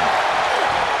 Jarring.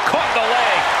 Caught the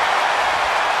leg.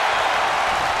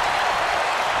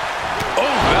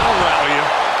 Oh, that'll rattle you.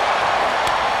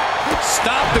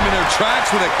 Stopped them in their tracks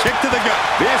with a kick to the gut.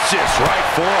 Vicious right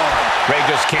forearm. Ray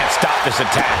just can't stop this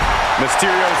attack.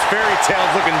 Mysterio's fairy tales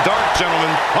looking dark,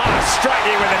 gentlemen.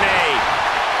 Striking with a knee.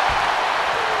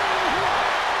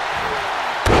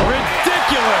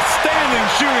 Ridiculous standing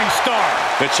shooting star.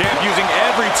 The champ using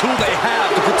every tool they have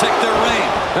to protect their reign.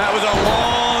 That was a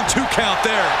long 2 count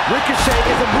there. Ricochet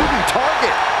is a moving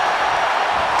target.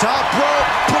 Top rope,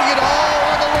 putting it all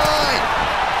on the line.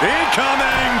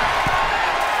 Incoming.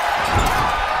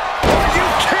 Are you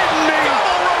kidding me?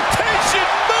 Double rotation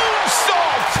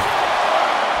moonsault.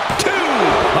 2.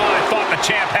 Oh, I thought the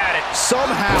champ had it.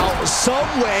 Somehow, some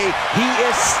way, he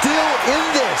is still in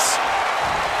this.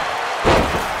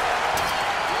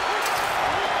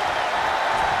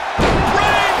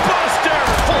 Brainbuster.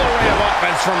 Full array of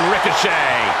offense from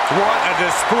Ricochet. What a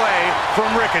display from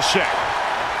Ricochet.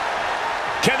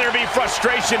 Can there be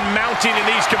frustration mounting in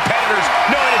these competitors,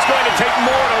 knowing it's going to take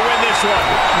more to win this one?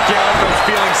 You can't let those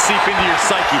feelings seep into your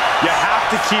psyche. You have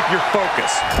to keep your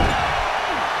focus.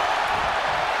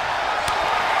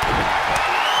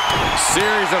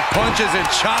 Series of punches and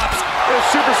chops. This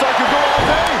superstar could go all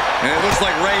day. And it looks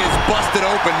like Ray is busted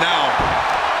open now.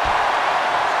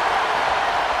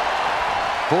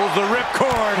 Pulls the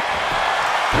ripcord.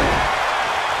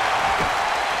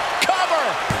 Cover!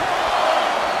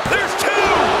 There's 2!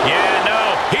 Yeah,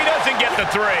 no, he doesn't get the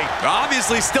 3.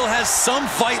 Obviously still has some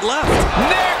fight left.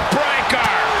 Neck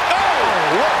breaker!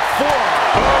 Oh, what for?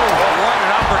 Oh, what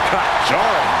an uppercut.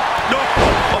 Jarring. No!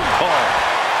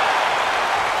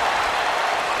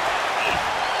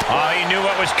 Oh, he knew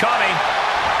what was coming.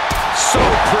 So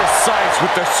precise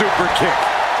with the super kick.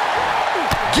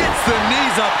 Gets the knee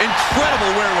stays up.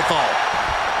 Incredible wherewithal.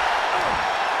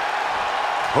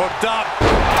 Hooked up.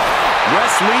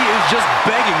 Wesley is just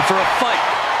begging for a fight.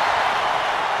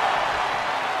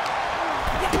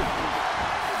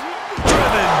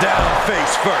 Driven down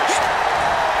face first.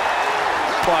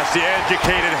 Watch the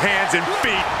educated hands and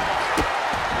feet.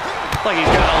 Like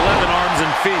he's got 11 arms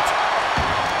and feet.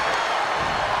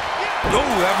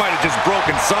 Oh, that might have just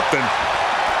broken something.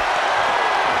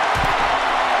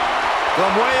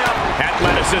 From way up.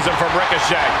 Athleticism from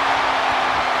Ricochet.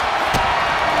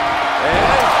 And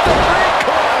the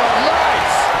recoil,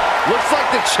 nice. Looks like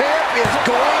the champ is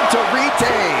going to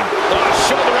retain.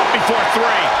 Shoulder up before 3.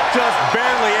 Just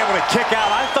barely able to kick out.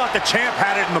 I thought the champ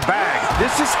had it in the bag.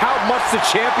 This is how much the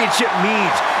championship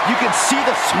means. You can see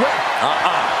the sweat.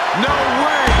 No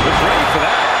way. Was ready for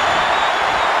that.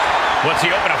 What's he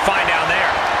hoping to find down there?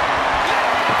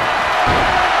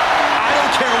 I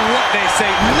don't care what they say.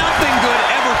 Nothing good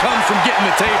ever comes from getting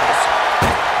the tables.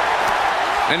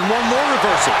 And one more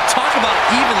reversal. Talk about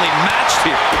evenly matched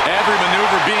here. Every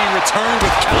maneuver being returned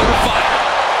with counter fire.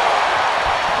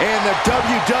 And the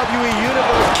WWE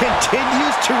Universe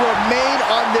continues to remain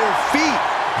on their feet.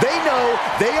 They know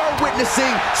they are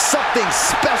witnessing something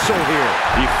special here.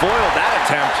 He foiled that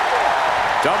attempt.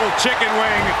 Double chicken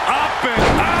wing, up and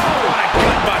out. What a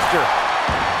gutbuster.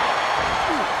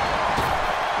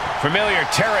 Familiar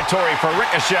territory for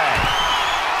Ricochet.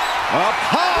 Up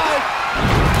high.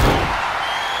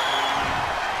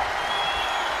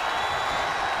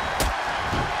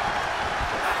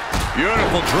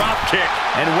 Beautiful drop kick.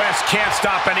 And Wes can't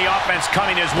stop any offense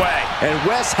coming his way. And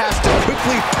Wes has to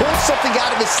quickly pull something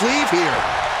out of his sleeve here.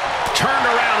 Turned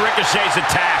around Ricochet's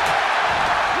attack.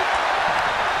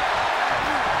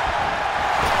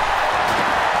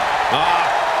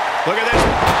 Look at this.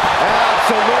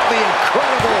 Absolutely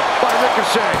incredible by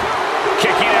Ricochet.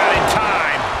 Kicking out in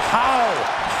time. How?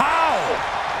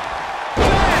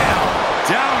 Bam!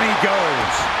 Down he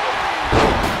goes.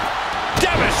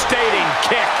 Devastating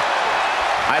kick.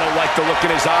 I don't like the look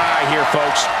in his eye here,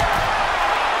 folks.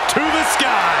 To the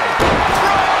sky.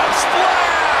 Frog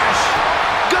splash.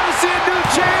 Gonna see a new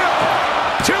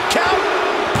champ. 2 count.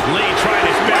 Lee tried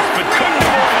his best, but couldn't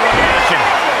avoid elimination.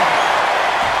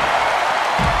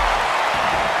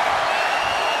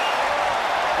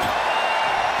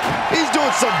 He's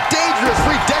doing some dangerous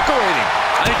redecorating.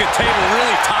 I think the table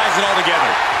really ties it all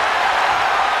together.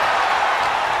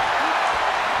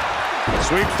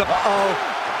 Sweeps the...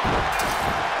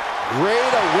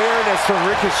 Great awareness from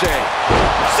Ricochet.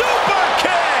 Super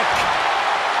kick.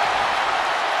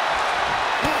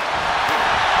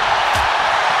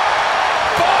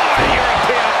 Oh,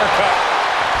 European uppercut.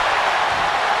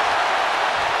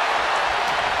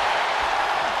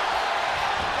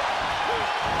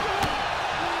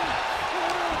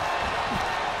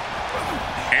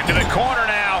 Into the corner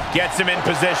now. Gets him in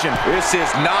position. This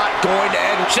is not going to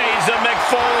end. Shades of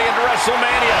McFoley into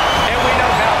WrestleMania. And we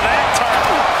know how that turned.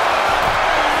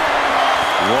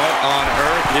 What on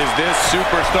earth is this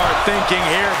superstar thinking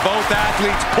here? Both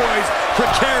athletes poised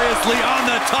precariously on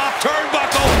the top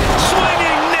turnbuckle.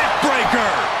 Swinging neck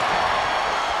breaker.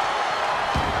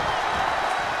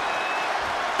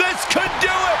 This could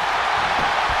do it.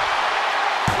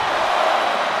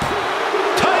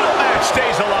 Title match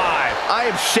stays alive. I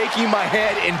am shaking my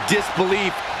head in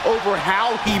disbelief over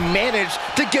how he managed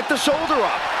to get the shoulder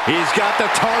up. He's got the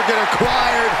target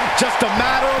acquired. Just a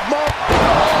matter of moments.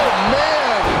 Oh, man.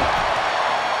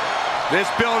 This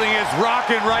building is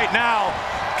rocking right now.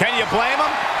 Can you blame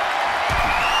him?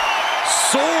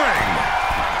 Soaring.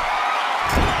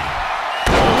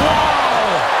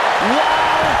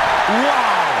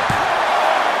 Wow.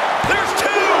 There's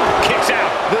 2. Kicks out.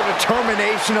 The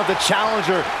determination of the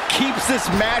challenger keeps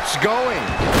this match going.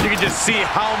 You can just see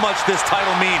how much this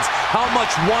title means, how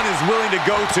much one is willing to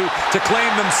go to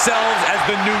claim themselves as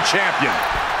the new champion.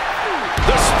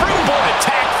 The springboard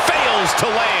attack fails to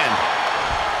land.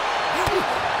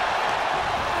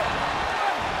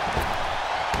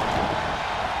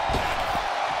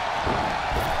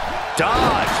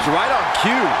 Dodged right on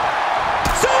cue.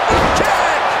 Super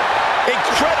kick!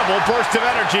 Incredible burst of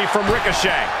energy from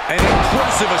Ricochet. An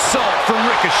impressive assault from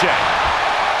Ricochet.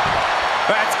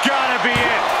 That's gotta be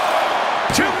it.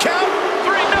 2 count,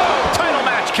 3 no. Title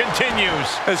match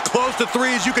continues. As close to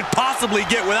 3 as you could possibly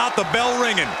get without the bell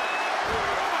ringing.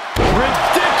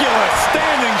 Ridiculous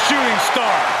standing shooting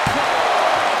star.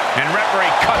 And referee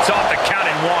cuts off the count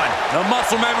in 1. The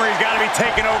muscle memory's got to be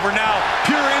taken over now.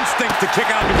 Pure instinct to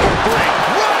kick out before 3.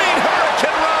 Running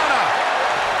Hurricane Rana.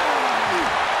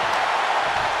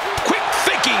 Quick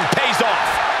thinking pays off.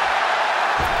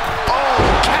 Oh,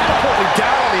 catapulting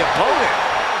down on the opponent.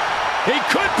 He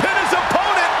could pin his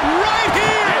opponent right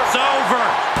here. It's over.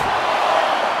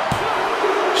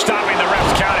 Stopping the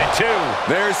ref's count at 2.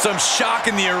 There's some shock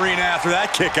in the arena after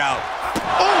that kick out.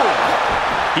 Oh!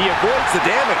 He avoids the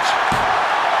damage.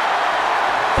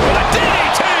 With a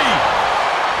DDT!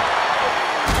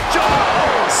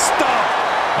 Oh, stop!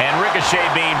 And Ricochet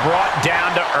being brought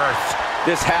down to earth.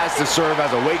 This has to serve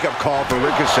as a wake-up call for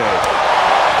Ricochet.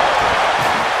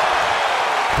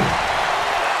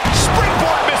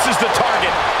 Springboard misses the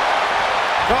target.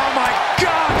 Oh, my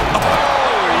God. Oh,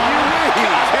 are you really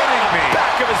kidding me?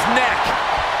 Back of his neck.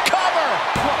 Cover.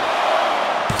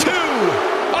 2.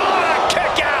 Oh, a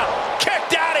kick out.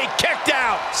 Kicked out. He kicked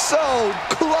out. So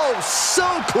close, so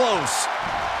close.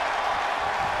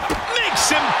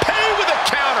 Makes him pay with a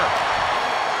counter.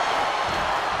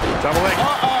 Double leg.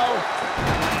 Uh-oh.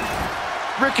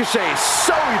 Ricochet is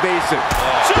so evasive.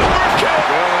 Super kick.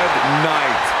 Good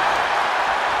night.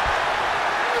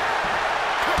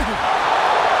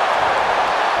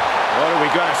 What are we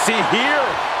gonna see here?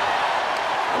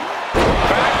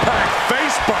 Backpack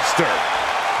facebuster.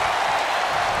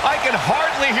 I can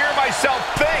hardly hear myself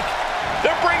think.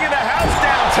 They're bringing the house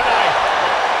down tonight.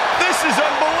 This is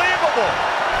unbelievable.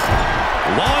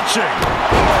 Launching.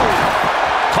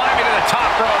 Climbing to the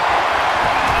top rope.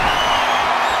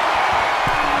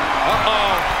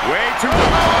 Uh-oh. Way too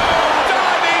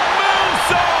Diving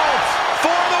moonsault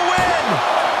for the win.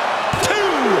 2.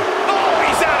 Oh,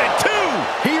 he's out at 2.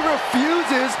 He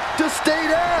refuses to stay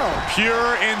down.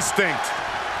 pure instinct.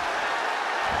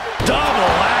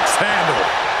 Double axe handle.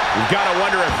 You've got to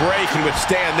wonder if Ray can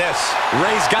withstand this.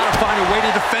 Ray's got to find a way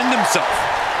to defend himself.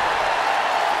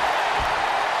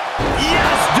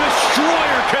 Yes,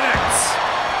 Destroyer connects.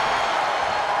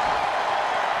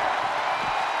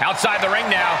 Outside the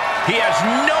ring now, he has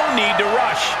no need to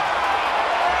rush.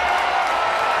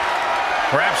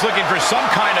 Perhaps looking for some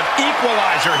kind of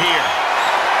equalizer here.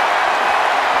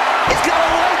 It's got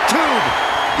a light tube.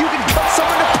 You can cut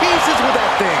someone to pieces with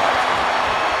that thing.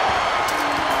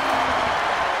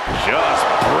 Just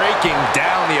breaking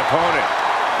down the opponent.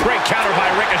 Great counter by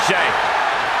Ricochet.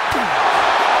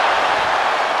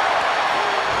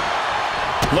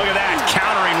 Look at that,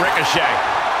 countering Ricochet.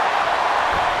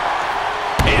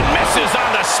 And misses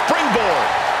on the springboard.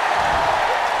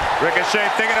 Ricochet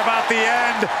thinking about the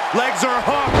end. Legs are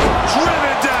hooked.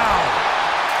 Driven down.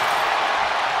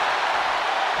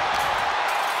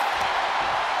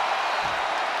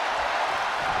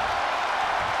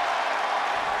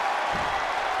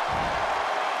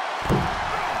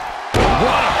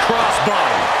 What a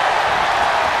crossbody.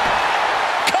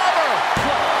 Cover.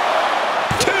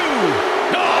 2.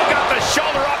 Oh, got the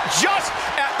shoulder up just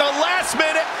at the last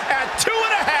minute at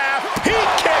 2.5. He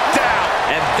kicked out.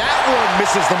 And that one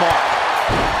misses the mark.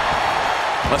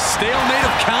 A stalemate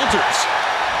of counters.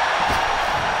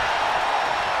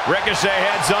 Ricochet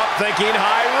heads up, thinking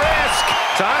high risk.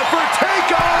 Time for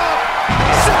takeoff.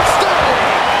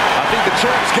 630. I think the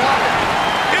champ's got it.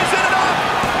 Is it enough?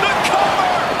 The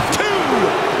cover. 2.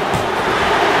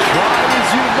 Try as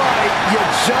you might, you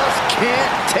just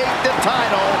can't take the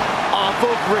title off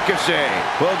of Ricochet.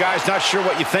 Well, guys, not sure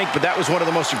what you think, but that was one of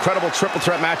the most incredible triple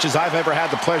threat matches I've ever had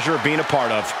the pleasure of being a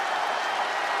part of.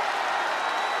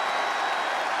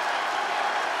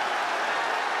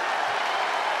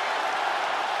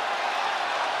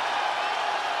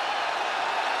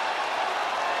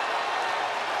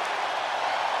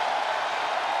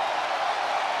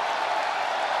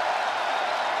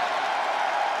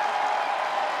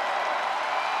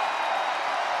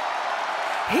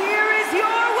 Here is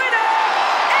your winner,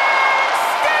 and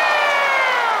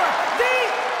still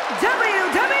the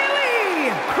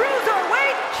WWE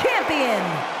Cruiserweight Champion,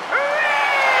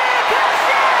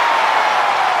 Ricochet!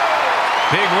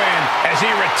 Big win as he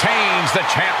retains the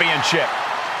championship.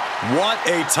 What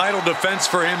a title defense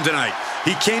for him tonight.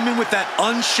 He came in with that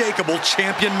unshakable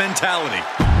champion mentality.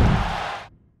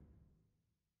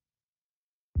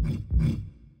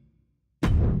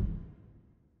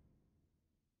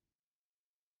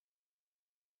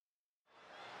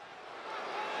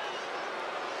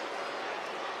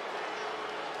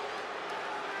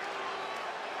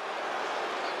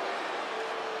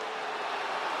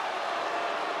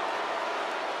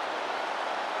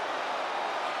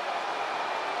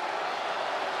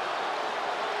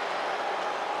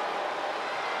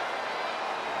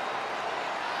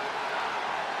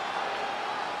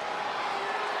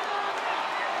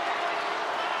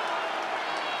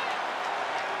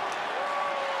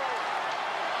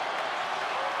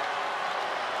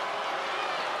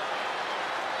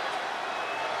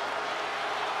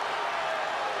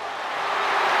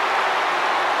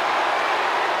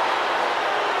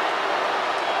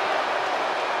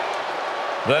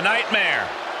 The nightmare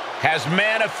has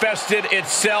manifested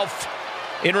itself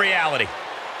in reality.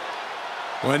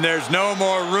 When there's no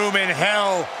more room in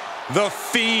hell, the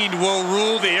Fiend will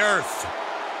rule the earth.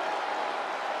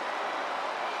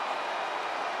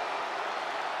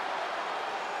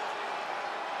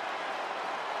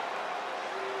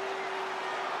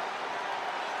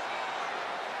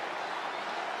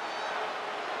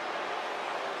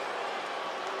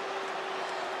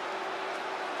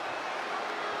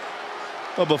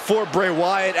 But before Bray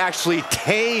Wyatt actually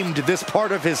tamed this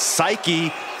part of his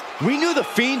psyche, we knew the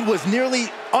Fiend was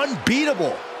nearly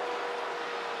unbeatable.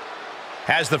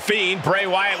 As the Fiend, Bray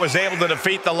Wyatt was able to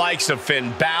defeat the likes of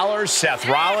Finn Balor, Seth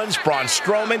Rollins, Braun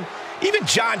Strowman, even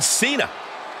John Cena.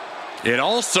 It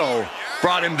also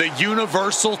brought him the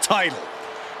Universal title.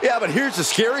 Yeah, but here's the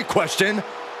scary question.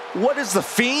 What is the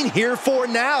Fiend here for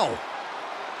now?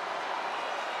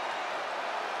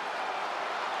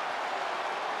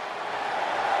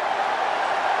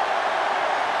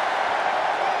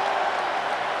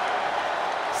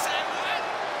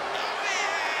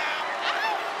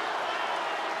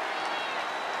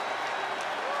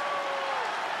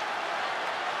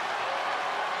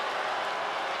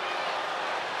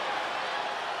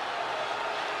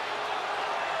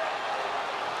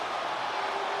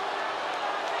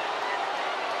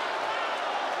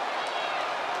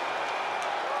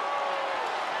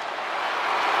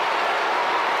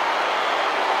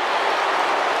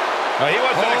 He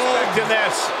wasn't expecting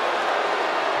this.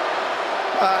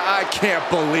 I can't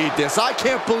believe this. I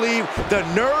can't believe the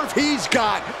nerve he's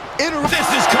got. This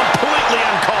is completely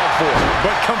uncalled for,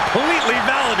 but completely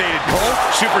validated, Cole.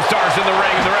 Superstars in the ring,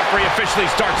 and the referee officially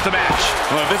starts the match.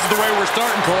 Well, if this is the way we're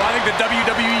starting, Cole, I think the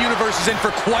WWE Universe is in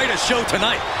for quite a show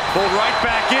tonight. Pulled right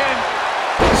back in.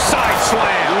 Side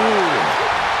slam. Ooh.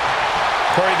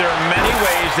 Corey, there are many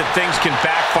ways that things can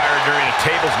backfire during a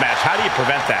tables match. How do you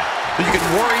prevent that? You can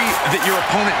worry that your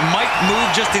opponent might move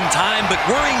just in time, but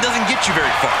worrying doesn't get you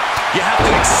very far. You have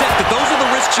to accept that those are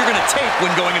the risks you're going to take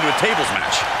when going into a tables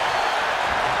match.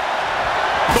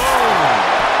 Boom!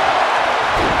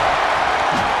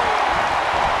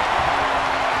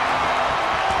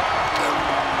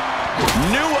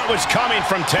 Knew what was coming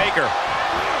from Taker.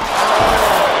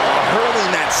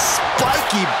 Hurling that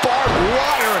spiky barbed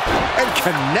wire and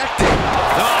connecting.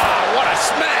 Ah, what a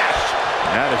smash!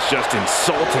 That is just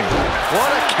insulting.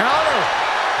 What a counter.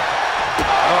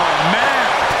 Oh, man.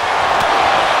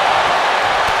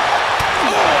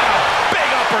 Oh, what a big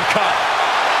uppercut.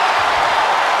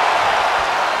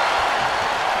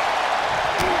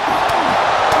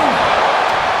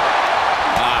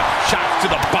 Shots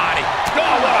to the body.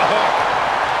 Oh, what a hook.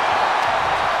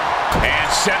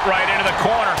 And set right into the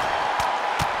corner.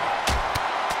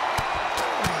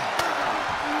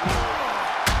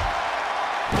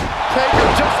 Taker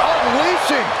just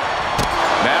unleashing.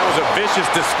 That was a vicious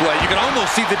display. You can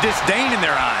almost see the disdain in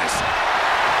their eyes.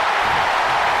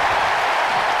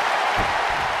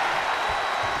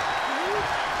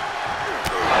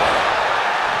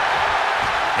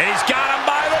 And he's got him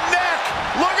by the neck.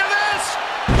 Look at this.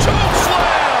 Choke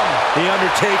slam. The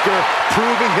Undertaker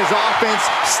proving his offense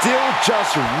still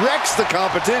just wrecks the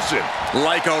competition.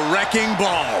 Like a wrecking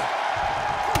ball.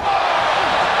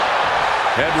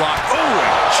 Headlock. Oh, a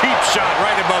cheap shot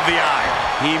right above the eye.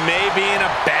 He may be in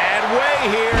a bad way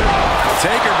here.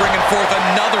 Taker bringing forth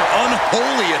another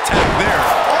unholy attack there.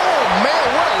 Oh, man,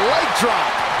 what a leg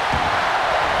drop.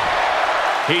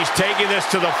 He's taking this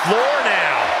to the floor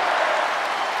now.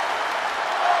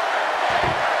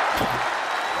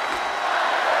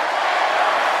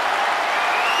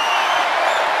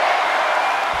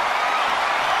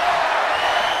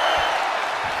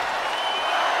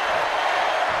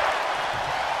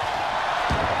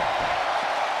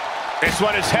 This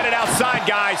one is headed outside,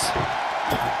 guys.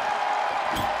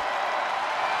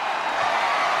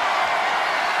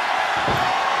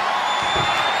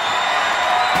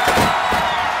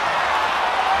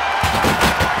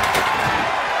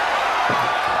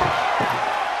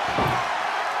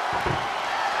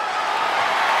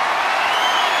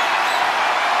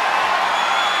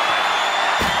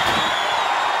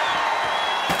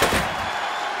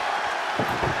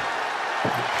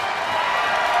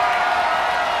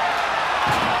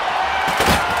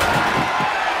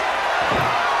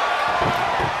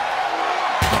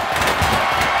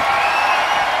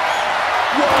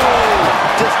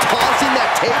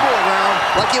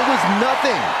 Like it was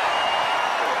nothing.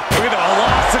 Look at the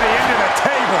velocity into the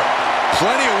table.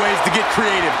 Plenty of ways to get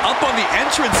creative. Up on the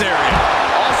entrance area.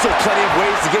 Also plenty of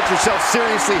ways to get yourself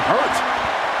seriously hurt.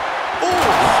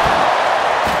 Ooh.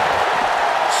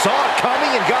 Saw it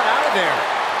coming and got out of there.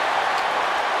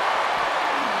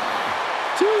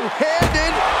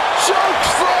 Two-handed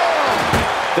chokeslam!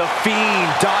 The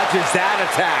Fiend dodges that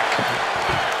attack.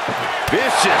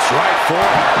 Vicious right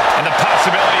forearm. And the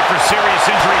possibility for serious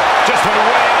injury just went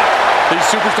way up. These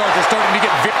superstars are starting to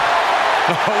get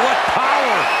what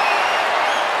power!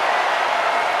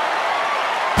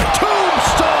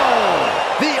 Tombstone!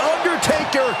 The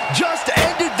Undertaker just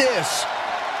ended this.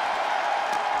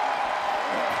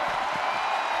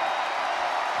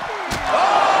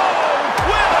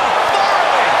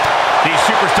 These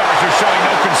superstars are showing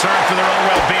no concern for their own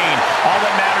well-being. All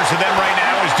that matters to them right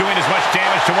now is doing as much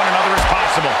damage to one another as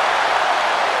possible.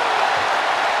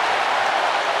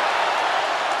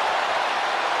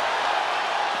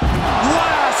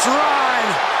 Last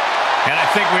ride! And I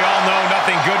think we all know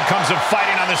nothing good comes of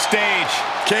fighting on the stage.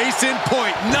 Case in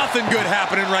point, nothing good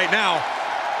happening right now.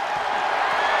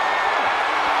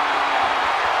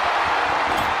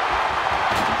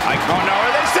 Oh no,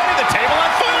 are they setting the table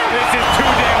on fire? This is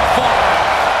too damn far.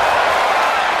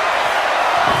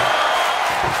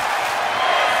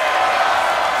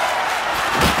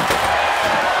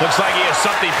 Looks like he has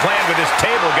something planned with his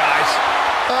table, guys.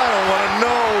 I don't want to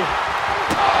know.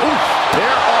 Oof. There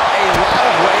are a lot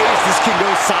of ways this can go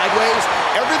sideways.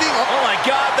 Everything... Oh my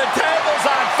God, the table's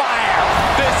on fire!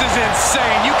 This is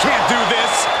insane. You can't do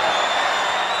this.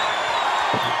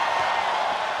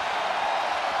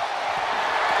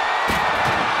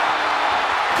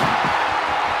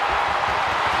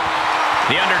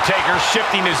 The Undertaker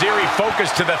shifting his eerie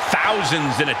focus to the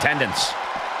thousands in attendance.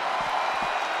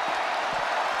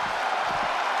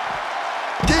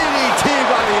 DDT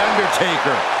by the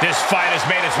Undertaker. This fight has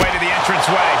made its way to the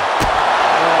entranceway.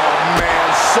 Oh man,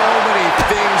 so many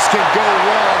things can go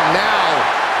wrong now.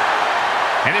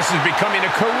 And this is becoming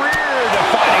a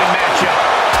career-defining matchup.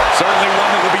 Certainly one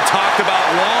that will be talked about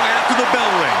long after the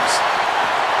bell rings.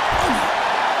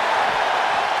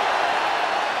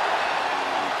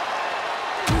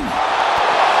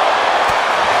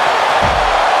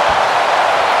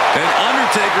 And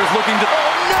Undertaker's looking to...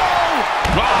 Oh no!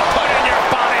 Oh, putting your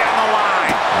body on the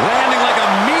line. landing like a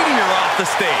meteor off the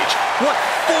stage. What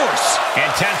force!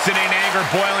 Intensity and anger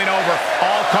boiling over,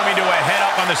 all coming to a head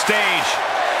up on the stage.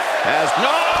 As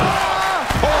no!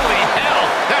 Holy hell!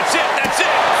 That's it! That's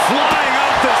it! Flying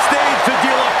off the stage to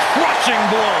deal a crushing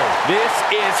blow. this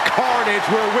is carnage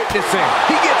we're witnessing.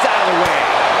 He gets out of the way.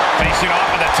 Facing off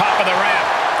at the top of the ramp.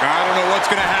 I don't know what's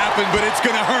going to happen, but it's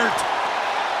going to hurt.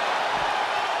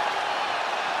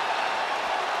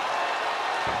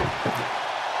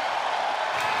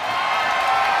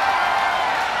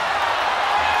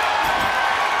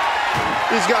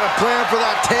 He's got a plan for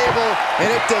that table,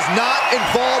 and it does not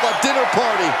involve a dinner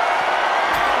party.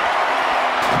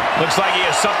 Looks like he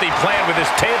has something planned with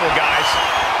his table, guys.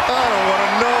 I don't want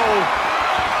to know.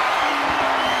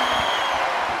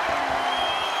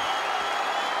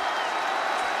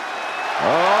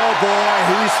 Oh, boy,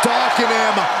 he's stalking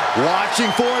him,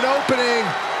 watching for an opening.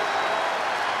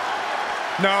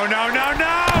 No, no, no,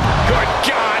 no!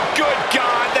 Good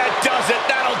God, that does it,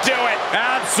 that'll do it!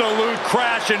 Absolute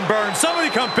crash and burn. Somebody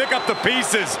come pick up the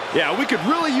pieces. Yeah, we could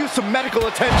really use some medical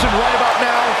attention right about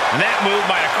now. And that move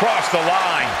might have crossed the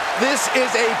line. This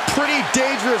is a pretty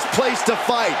dangerous place to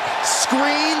fight.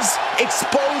 Screens,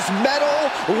 exposed metal,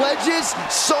 ledges,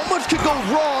 so much could go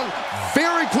wrong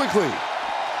very quickly.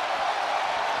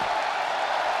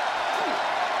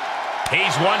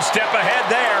 He's one step ahead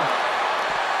there.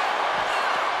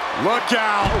 Look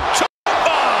out.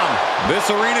 Bomb! This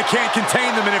arena can't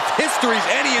contain them, and if history's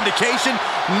any indication,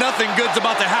 nothing good's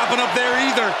about to happen up there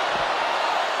either.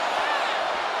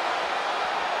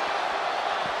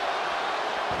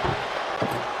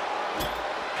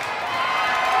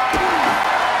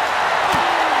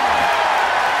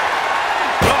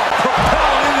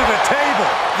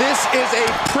 This is a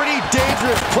pretty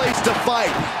dangerous place to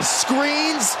fight.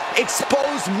 Screens,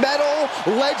 exposed metal,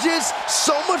 ledges,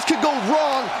 so much could go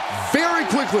wrong very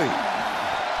quickly.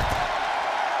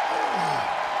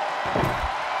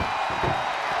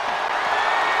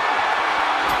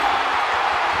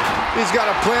 He's got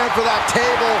a plan for that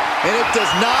table, and it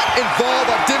does not involve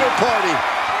a dinner party.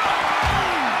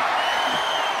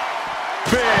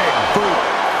 Big boot,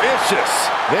 vicious.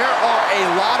 There are a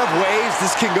lot of ways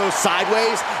this can go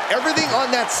sideways. Everything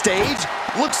on that stage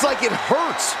looks like it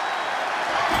hurts.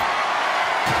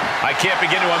 I can't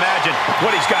begin to imagine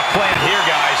what he's got planned here,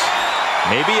 guys.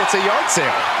 Maybe it's a yard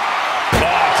sale.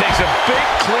 Oh, takes a big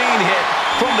clean hit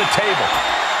from the table.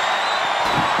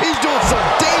 He's doing some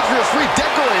dangerous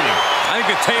redecorating. I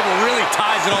think the table really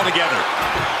ties it all together.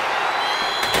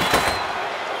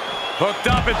 Hooked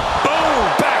up and boom!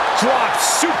 Backdrop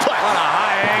suplex. On a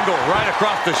high angle right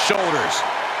across the shoulders.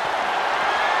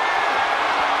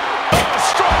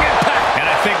 Strong impact. And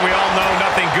I think we all know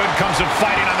nothing good comes of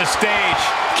fighting on the stage.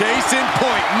 Case in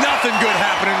point, nothing good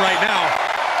happening right now.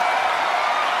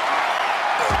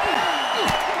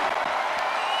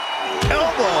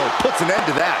 Elbow puts an end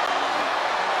to that.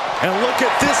 And look at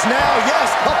this now.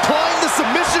 Yes, applying the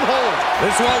submission hold.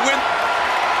 This won't win.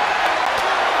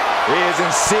 He is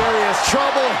in serious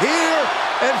trouble here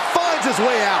and finds his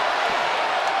way out.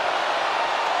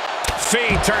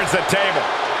 Fiend turns the table.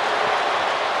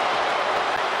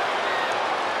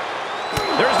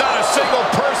 There's not a single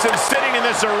person sitting in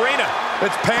this arena.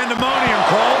 It's pandemonium,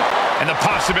 Cole. And the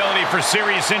possibility for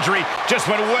serious injury just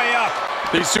went way up.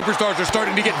 These superstars are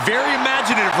starting to get very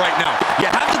imaginative right now. You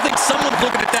have to think someone's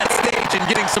looking at that stage and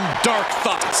getting some dark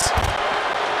thoughts.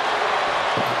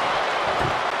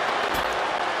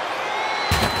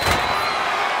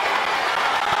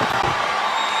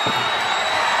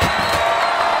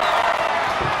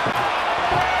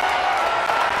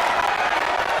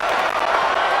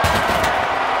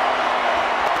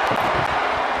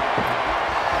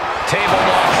 Table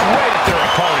launch right at their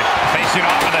opponent. Facing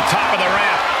off at the top of the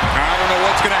ramp. I don't know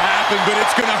what's going to happen, but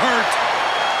it's going to hurt.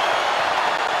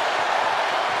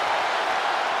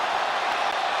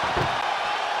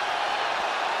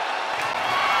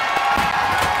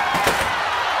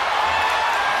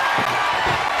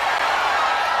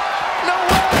 No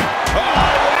way!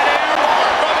 Oh, an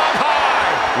airborne from up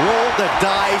high. Rolled the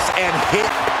dice and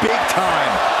hit big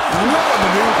time. What a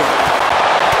maneuver.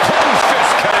 Closed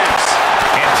fist connects.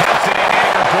 Intensity and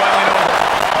anger boiling over.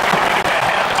 Going to be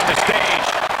ahead on the stage.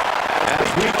 As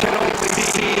we can only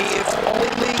see, it's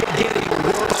only getting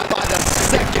worse by the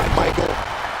second, Michael.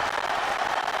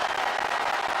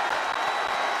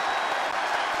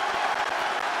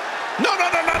 No, no,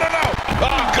 no, no, no, no.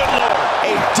 Oh, good Lord.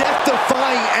 A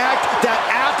death-defying act that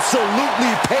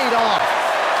absolutely paid off.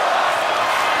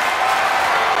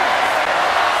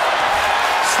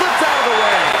 Slips out of the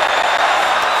way.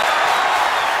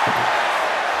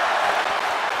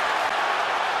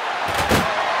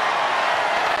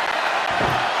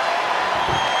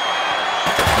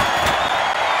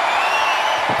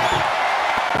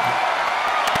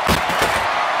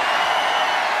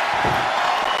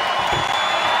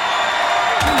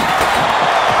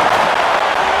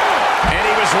 And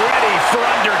he was ready for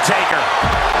Undertaker.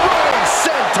 Rolling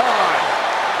senton.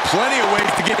 Plenty of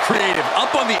ways to get creative.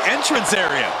 Up on the entrance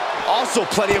area. Also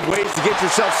plenty of ways to get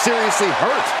yourself seriously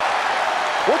hurt.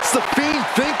 What's the Fiend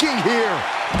thinking here?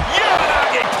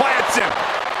 Uranage plants him.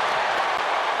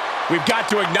 We've got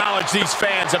to acknowledge these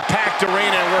fans, a packed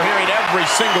arena, and we're hearing every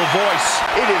single voice.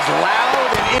 It is loud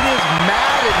and it is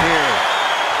mad in here.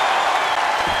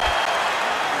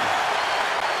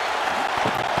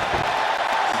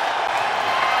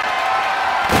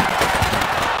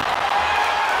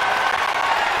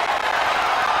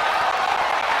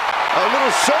 A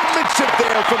little showmanship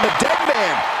there from the dead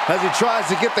man as he tries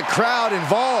to get the crowd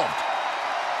involved.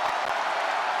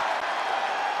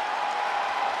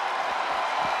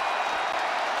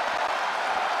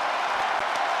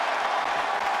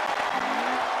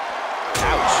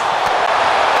 Ouch.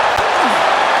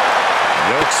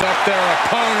 Looks up their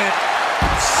opponent.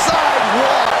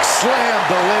 Sidewalk slam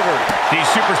delivered. These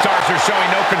superstars are showing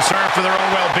no concern for their own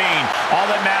well-being. All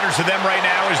that matters to them right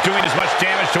now is doing as much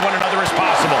damage to one another as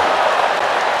possible.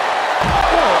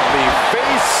 Oh, the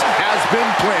face has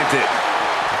been planted.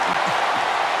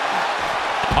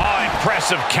 Oh,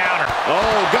 impressive counter.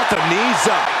 Oh, got the knees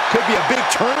up. Could be a big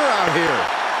turnaround here.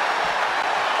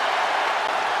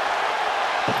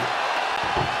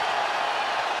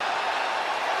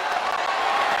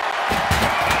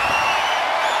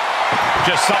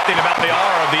 Just something about the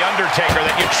aura of The Undertaker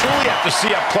that you truly have to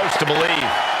see up close to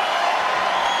believe.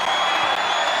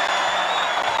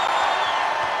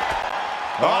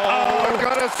 Uh-oh, we're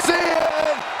gonna see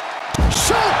it!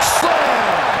 Choke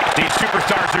slam! These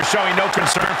superstars are showing no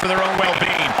concern for their own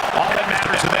well-being. All that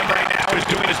matters to them right now is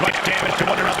doing as much damage to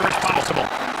one another as possible.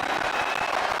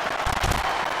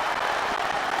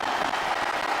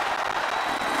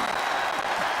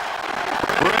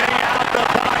 Bring out the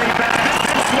body bag.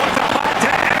 This one's about to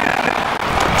end.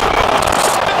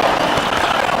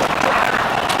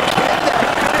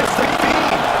 It's the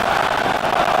Fiend.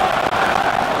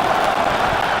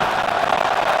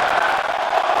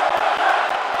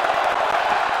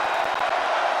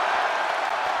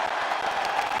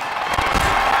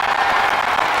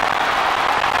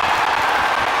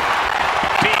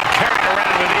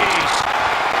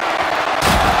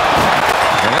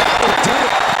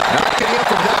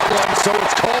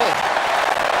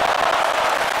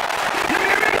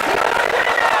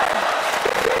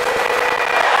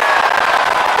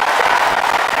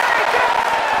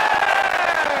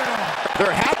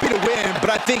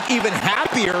 I think even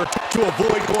happier to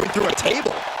avoid going through a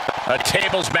table. A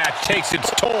tables match takes its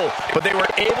toll, but they were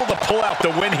able to pull out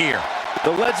the win here.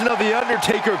 The legend of The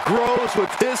Undertaker grows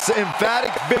with this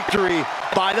emphatic victory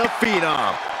by the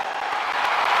Phenom.